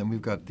that, and then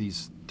we've got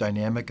these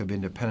dynamic of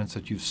independents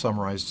that you've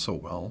summarized so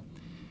well,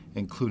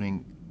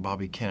 including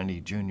Bobby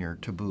Kennedy Jr.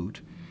 to boot.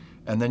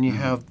 And then you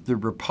have the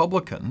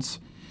Republicans.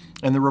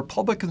 And the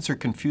Republicans are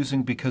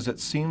confusing because it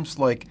seems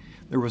like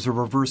there was a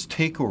reverse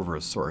takeover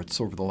of sorts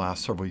over the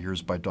last several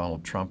years by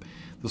Donald Trump,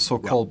 the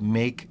so-called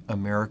Make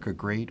America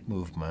Great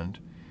movement,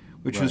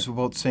 which is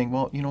about saying,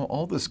 well,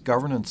 all this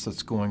governance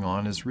that's going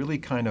on is really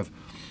kind of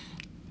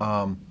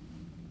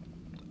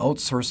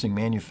outsourcing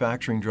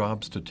manufacturing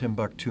jobs to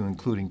Timbuktu,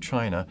 including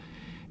China.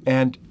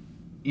 And,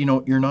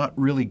 you're not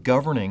really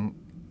governing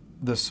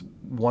this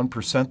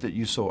 1% that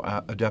you so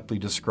adeptly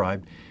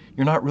described.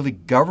 You're not really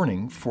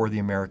governing for the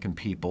American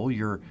people.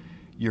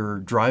 You're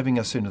driving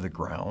us into the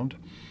ground.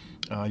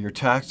 You're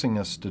taxing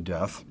us to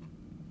death.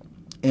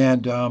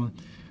 And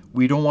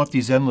we don't want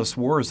these endless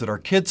wars that our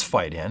kids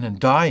fight in and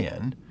die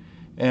in.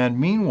 And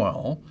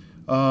meanwhile,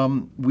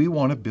 we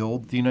want to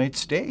build the United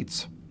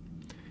States.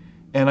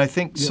 And I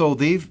think so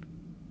they've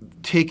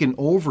taken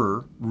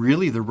over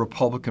really the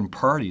Republican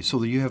Party. So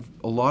that you have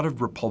a lot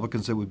of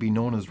Republicans that would be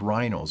known as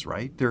rhinos,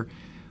 right? They're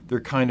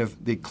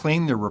they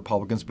claim they're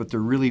Republicans, but they're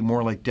really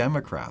more like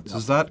Democrats.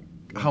 Is that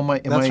how am I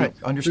understanding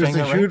There's that right?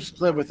 There's a huge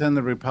split within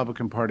the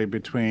Republican Party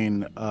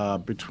between I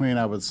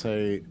would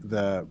say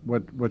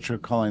what you're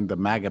calling the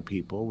MAGA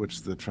people, which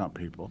is the Trump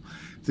people.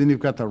 Then you've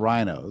got the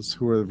rhinos,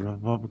 who are the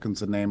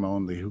Republicans in name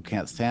only, who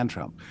can't stand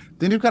Trump.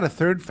 Then you've got a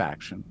third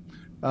faction,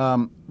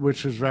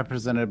 which is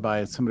represented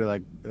by somebody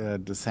like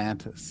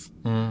DeSantis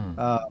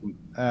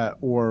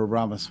or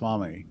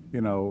Ramaswamy,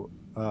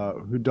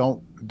 who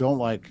don't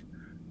like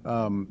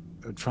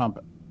Trump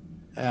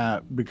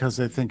because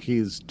they think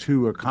he's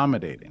too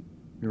accommodating,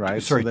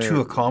 right? Sorry,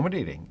 too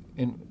accommodating.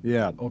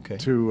 Okay.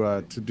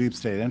 To deep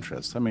state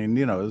interests. I mean,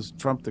 it was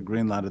Trump that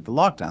greenlighted the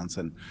lockdowns,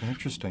 and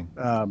Interesting.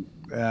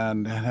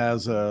 And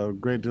has a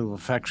great deal of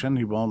affection.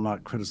 He will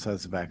not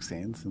criticize the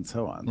vaccines and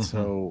so on.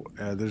 So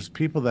there's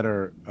people that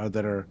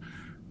are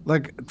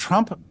like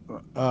Trump,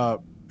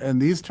 in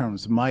these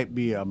terms, might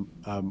be a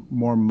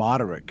more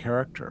moderate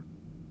character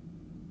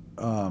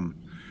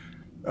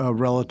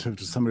relative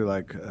to somebody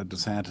like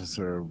DeSantis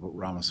or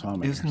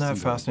Ramaswamy. Isn't that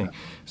fascinating?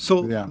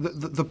 So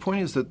the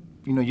point is that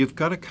you've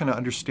got to kind of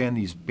understand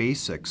these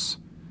basics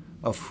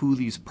of who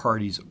these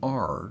parties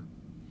are.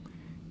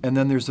 And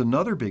then there's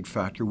another big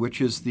factor, which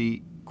is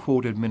the,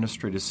 quote,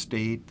 administrative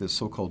state, the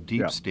so-called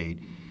deep state,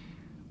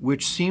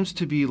 which seems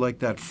to be like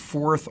that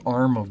fourth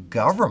arm of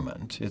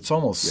government. It's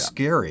almost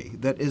scary,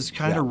 that is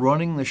kind of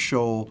running the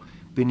show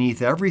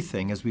beneath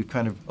everything, as we've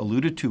kind of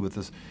alluded to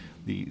with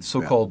the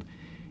so-called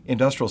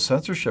industrial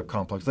censorship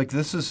complex. Like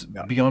this is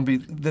beyond,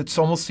 that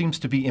almost seems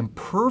to be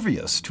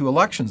impervious to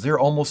elections. They're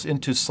almost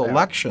into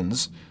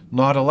selections,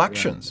 not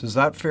elections. Is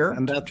that fair,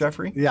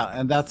 Jeffrey? Yeah,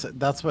 and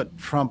that's what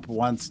Trump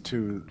wants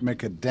to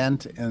make a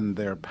dent in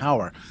their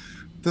power.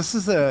 This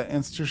is an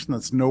institution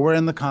that's nowhere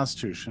in the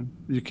Constitution.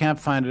 You can't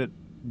find it.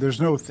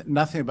 There's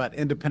nothing about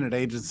independent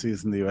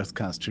agencies in the U.S.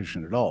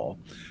 Constitution at all.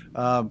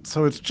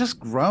 So it's just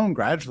grown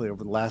gradually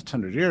over the last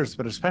 100 years,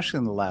 but especially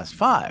in the last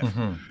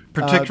 5.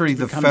 Particularly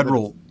the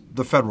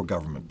federal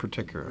government,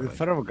 particularly. The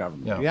federal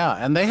government,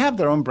 and they have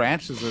their own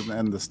branches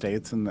in the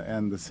states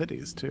and the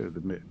cities too, the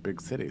big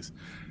cities.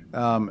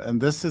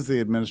 And this is the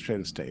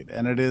administrative state,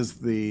 and it is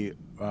the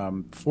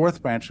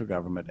fourth branch of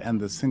government and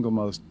the single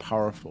most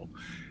powerful.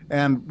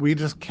 And we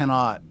just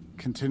cannot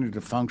continue to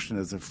function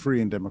as a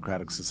free and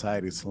democratic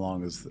society so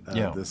long as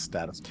this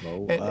status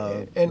quo.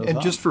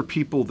 And just for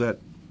people that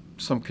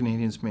some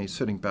Canadians may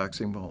sitting back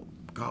saying, well,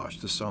 gosh,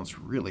 this sounds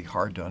really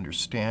hard to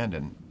understand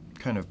and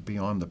kind of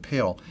beyond the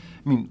pale.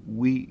 I mean,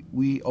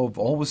 we have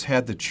always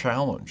had the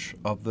challenge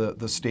of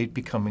the state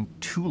becoming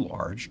too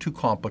large, too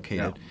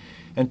complicated,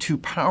 and too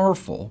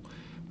powerful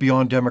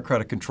beyond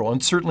democratic control.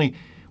 And certainly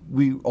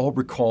we all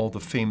recall the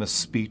famous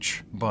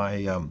speech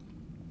by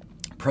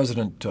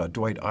President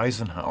Dwight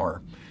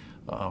Eisenhower,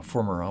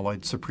 former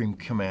Allied Supreme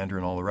Commander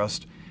and all the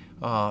rest,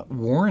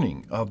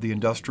 warning of the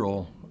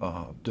industrial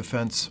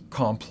defense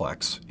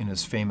complex in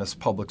his famous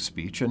public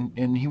speech.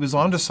 And he was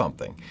onto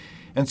something.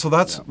 And so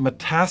that's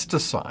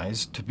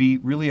metastasized to be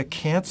really a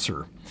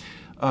cancer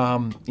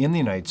in the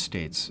United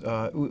States.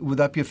 Would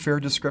that be a fair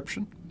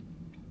description?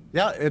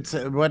 Yeah, it's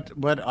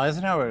what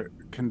Eisenhower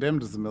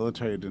condemned as the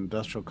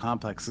military-industrial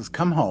complex has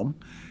come home,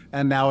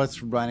 and now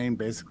it's running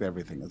basically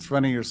everything. It's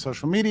running your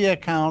social media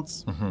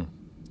accounts.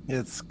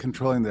 It's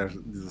controlling the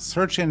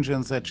search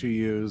engines that you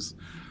use.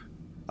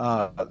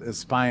 It's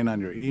spying on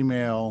your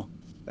email.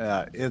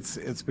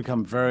 It's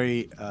become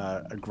very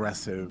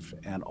aggressive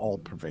and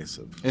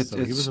all-pervasive. It's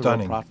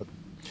stunning.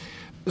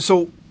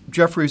 So,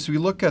 Jeffrey, as we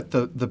look at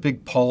the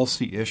big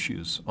policy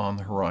issues on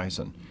the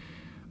horizon,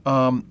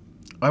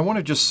 I want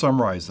to just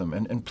summarize them,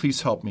 and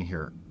please help me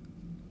here.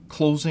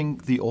 Closing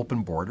the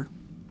open border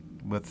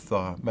with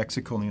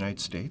Mexico and the United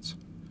States.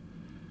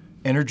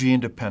 Energy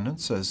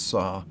independence, as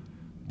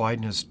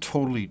Biden has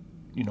totally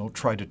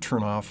tried to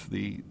turn off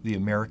the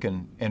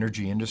American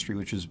energy industry,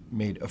 which has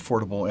made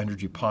affordable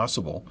energy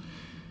possible.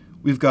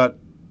 We've got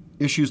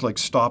issues like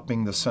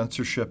stopping the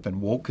censorship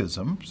and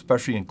wokeism,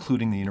 especially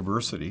including the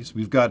universities.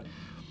 We've got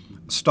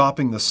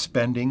stopping the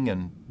spending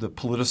and the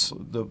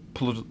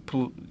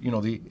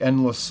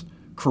endless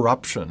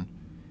corruption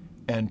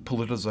and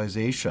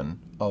politicization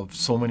of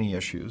so many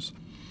issues.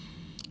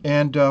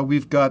 And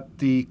we've got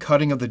the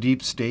cutting of the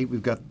deep state.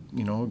 We've got,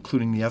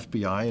 including the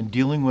FBI, and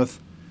dealing with,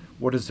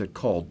 what is it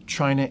called,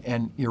 China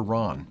and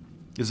Iran.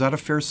 Is that a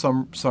fair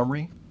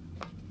summary?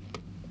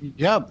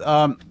 Yeah,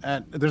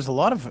 and there's a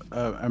lot of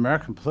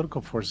American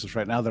political forces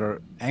right now that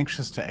are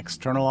anxious to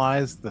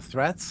externalize the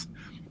threats.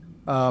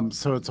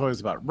 So it's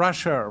always about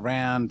Russia,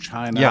 Iran,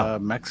 China,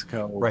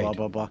 Mexico, blah,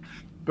 blah, blah.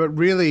 But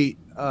really,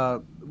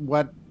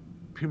 what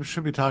people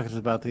should be talking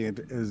about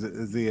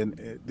is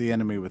the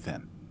enemy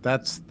within.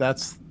 That's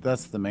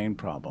the main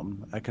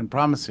problem. I can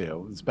promise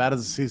you, as bad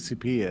as the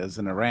CCP is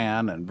in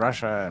Iran and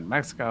Russia and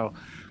Mexico,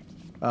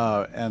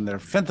 and their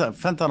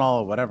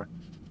fentanyl or whatever,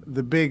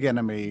 the big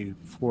enemy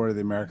for the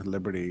American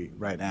liberty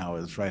right now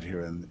is right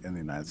here in the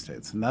United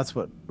States, and that's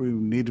what we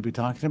need to be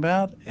talking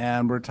about.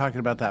 And we're talking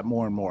about that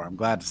more and more. I'm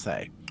glad to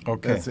say.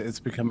 Okay, it's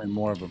becoming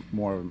more of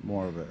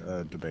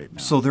a debate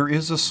now. So there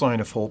is a sign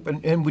of hope,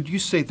 and would you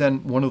say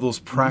then one of those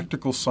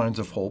practical signs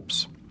of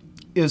hopes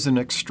is an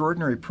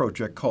extraordinary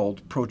project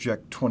called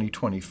Project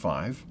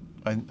 2025.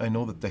 I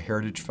know that the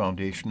Heritage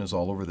Foundation is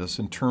all over this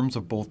in terms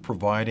of both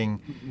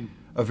providing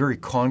a very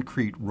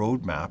concrete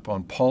roadmap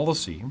on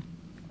policy,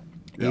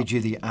 e.g.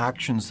 the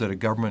actions that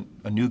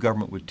a new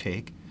government would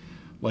take,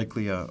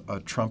 likely a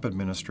Trump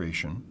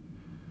administration.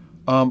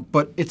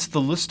 But it's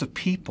the list of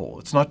people.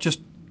 It's not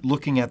just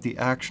looking at the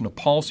action of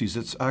policies.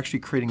 It's actually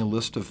creating a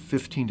list of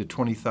 15 to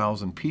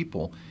 20,000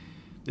 people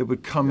that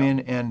would come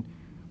in and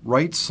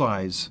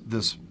right-size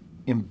this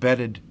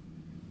embedded,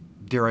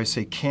 dare I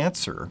say,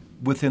 cancer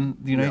within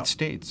the United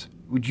States.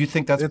 Would you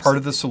think that's part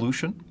of the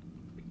solution?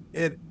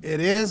 It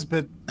is,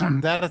 but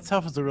that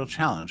itself is a real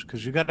challenge,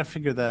 because you got to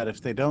figure that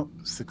if they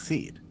don't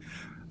succeed,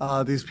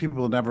 these people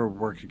will never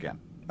work again.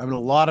 I mean, a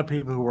lot of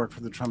people who worked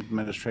for the Trump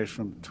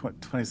administration from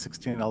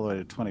 2016 all the way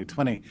to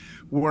 2020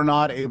 were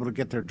not able to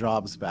get their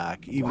jobs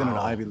back, even at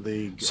Ivy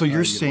League. So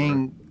you're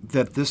saying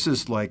that this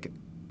is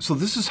so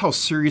this is how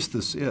serious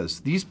this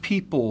is. These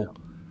people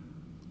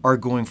are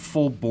going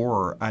full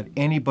bore at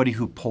anybody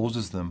who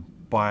opposes them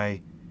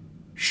by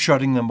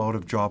shutting them out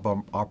of job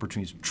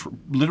opportunities,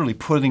 literally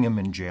putting them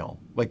in jail.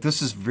 Like,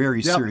 this is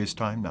very serious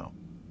time now.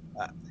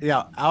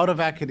 Out of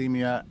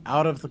academia,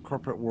 out of the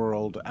corporate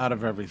world, out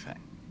of everything.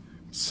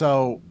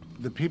 So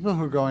the people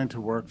who are going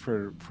to work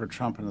for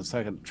Trump in the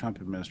second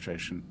Trump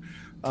administration,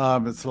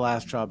 it's the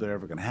last job they're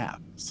ever going to have.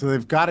 So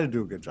they've got to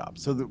do a good job.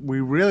 So that we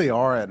really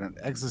are at an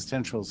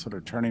existential sort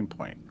of turning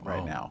point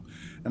right now.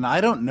 And I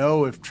don't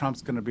know if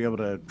Trump's going to be able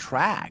to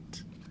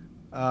attract.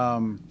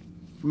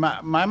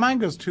 My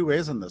mind goes two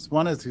ways on this.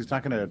 One is he's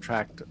not going to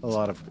attract a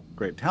lot of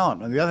great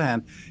talent. On the other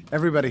hand,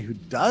 everybody who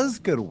does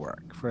good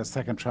work for a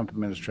second Trump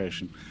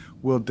administration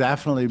will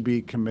definitely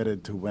be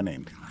committed to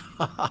winning.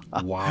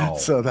 Wow.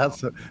 So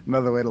that's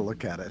another way to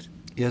look at it.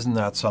 Isn't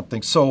that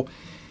something? So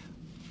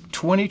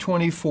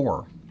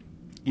 2024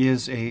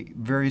 is a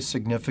very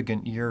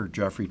significant year,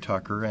 Jeffrey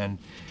Tucker, and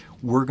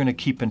we're going to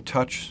keep in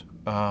touch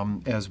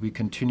as we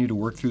continue to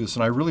work through this.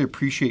 And I really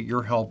appreciate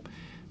your help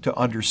to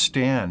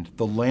understand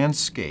the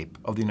landscape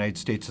of the United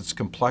States, its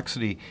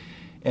complexity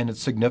and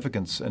its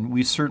significance. And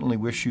we certainly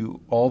wish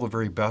you all the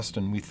very best,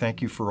 and we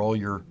thank you for all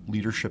your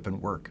leadership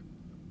and work.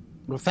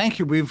 Well, thank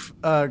you. We've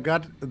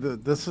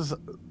this is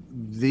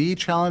the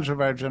challenge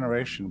of our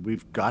generation.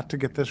 We've got to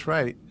get this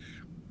right.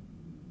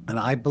 And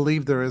I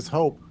believe there is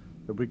hope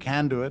that we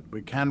can do it.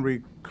 We can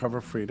recover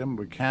freedom.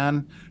 We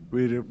can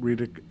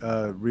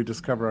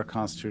rediscover our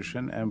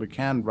Constitution, and we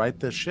can right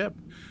this ship.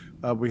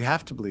 We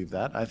have to believe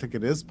that. I think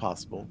it is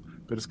possible,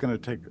 but it's going to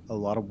take a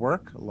lot of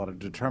work, a lot of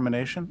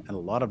determination, and a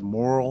lot of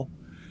moral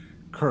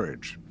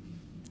courage.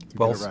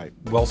 Well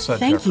said,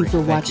 Thank Jeffrey. you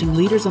for watching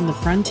Leaders on the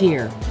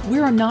Frontier.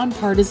 We're a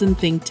nonpartisan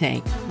think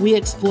tank. We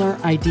explore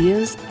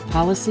ideas,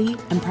 policy,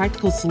 and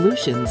practical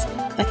solutions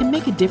that can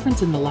make a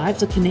difference in the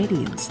lives of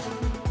Canadians.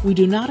 We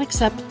do not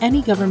accept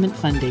any government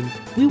funding.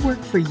 We work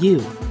for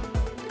you.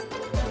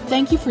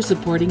 Thank you for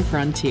supporting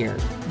Frontier.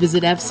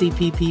 Visit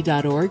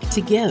fcpp.org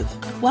to give.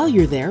 While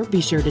you're there,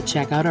 be sure to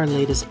check out our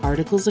latest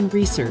articles and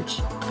research.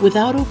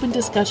 Without open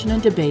discussion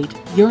and debate,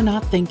 you're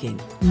not thinking,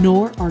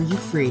 nor are you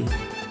free.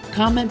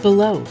 Comment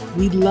below.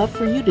 We'd love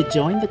for you to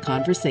join the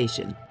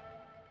conversation.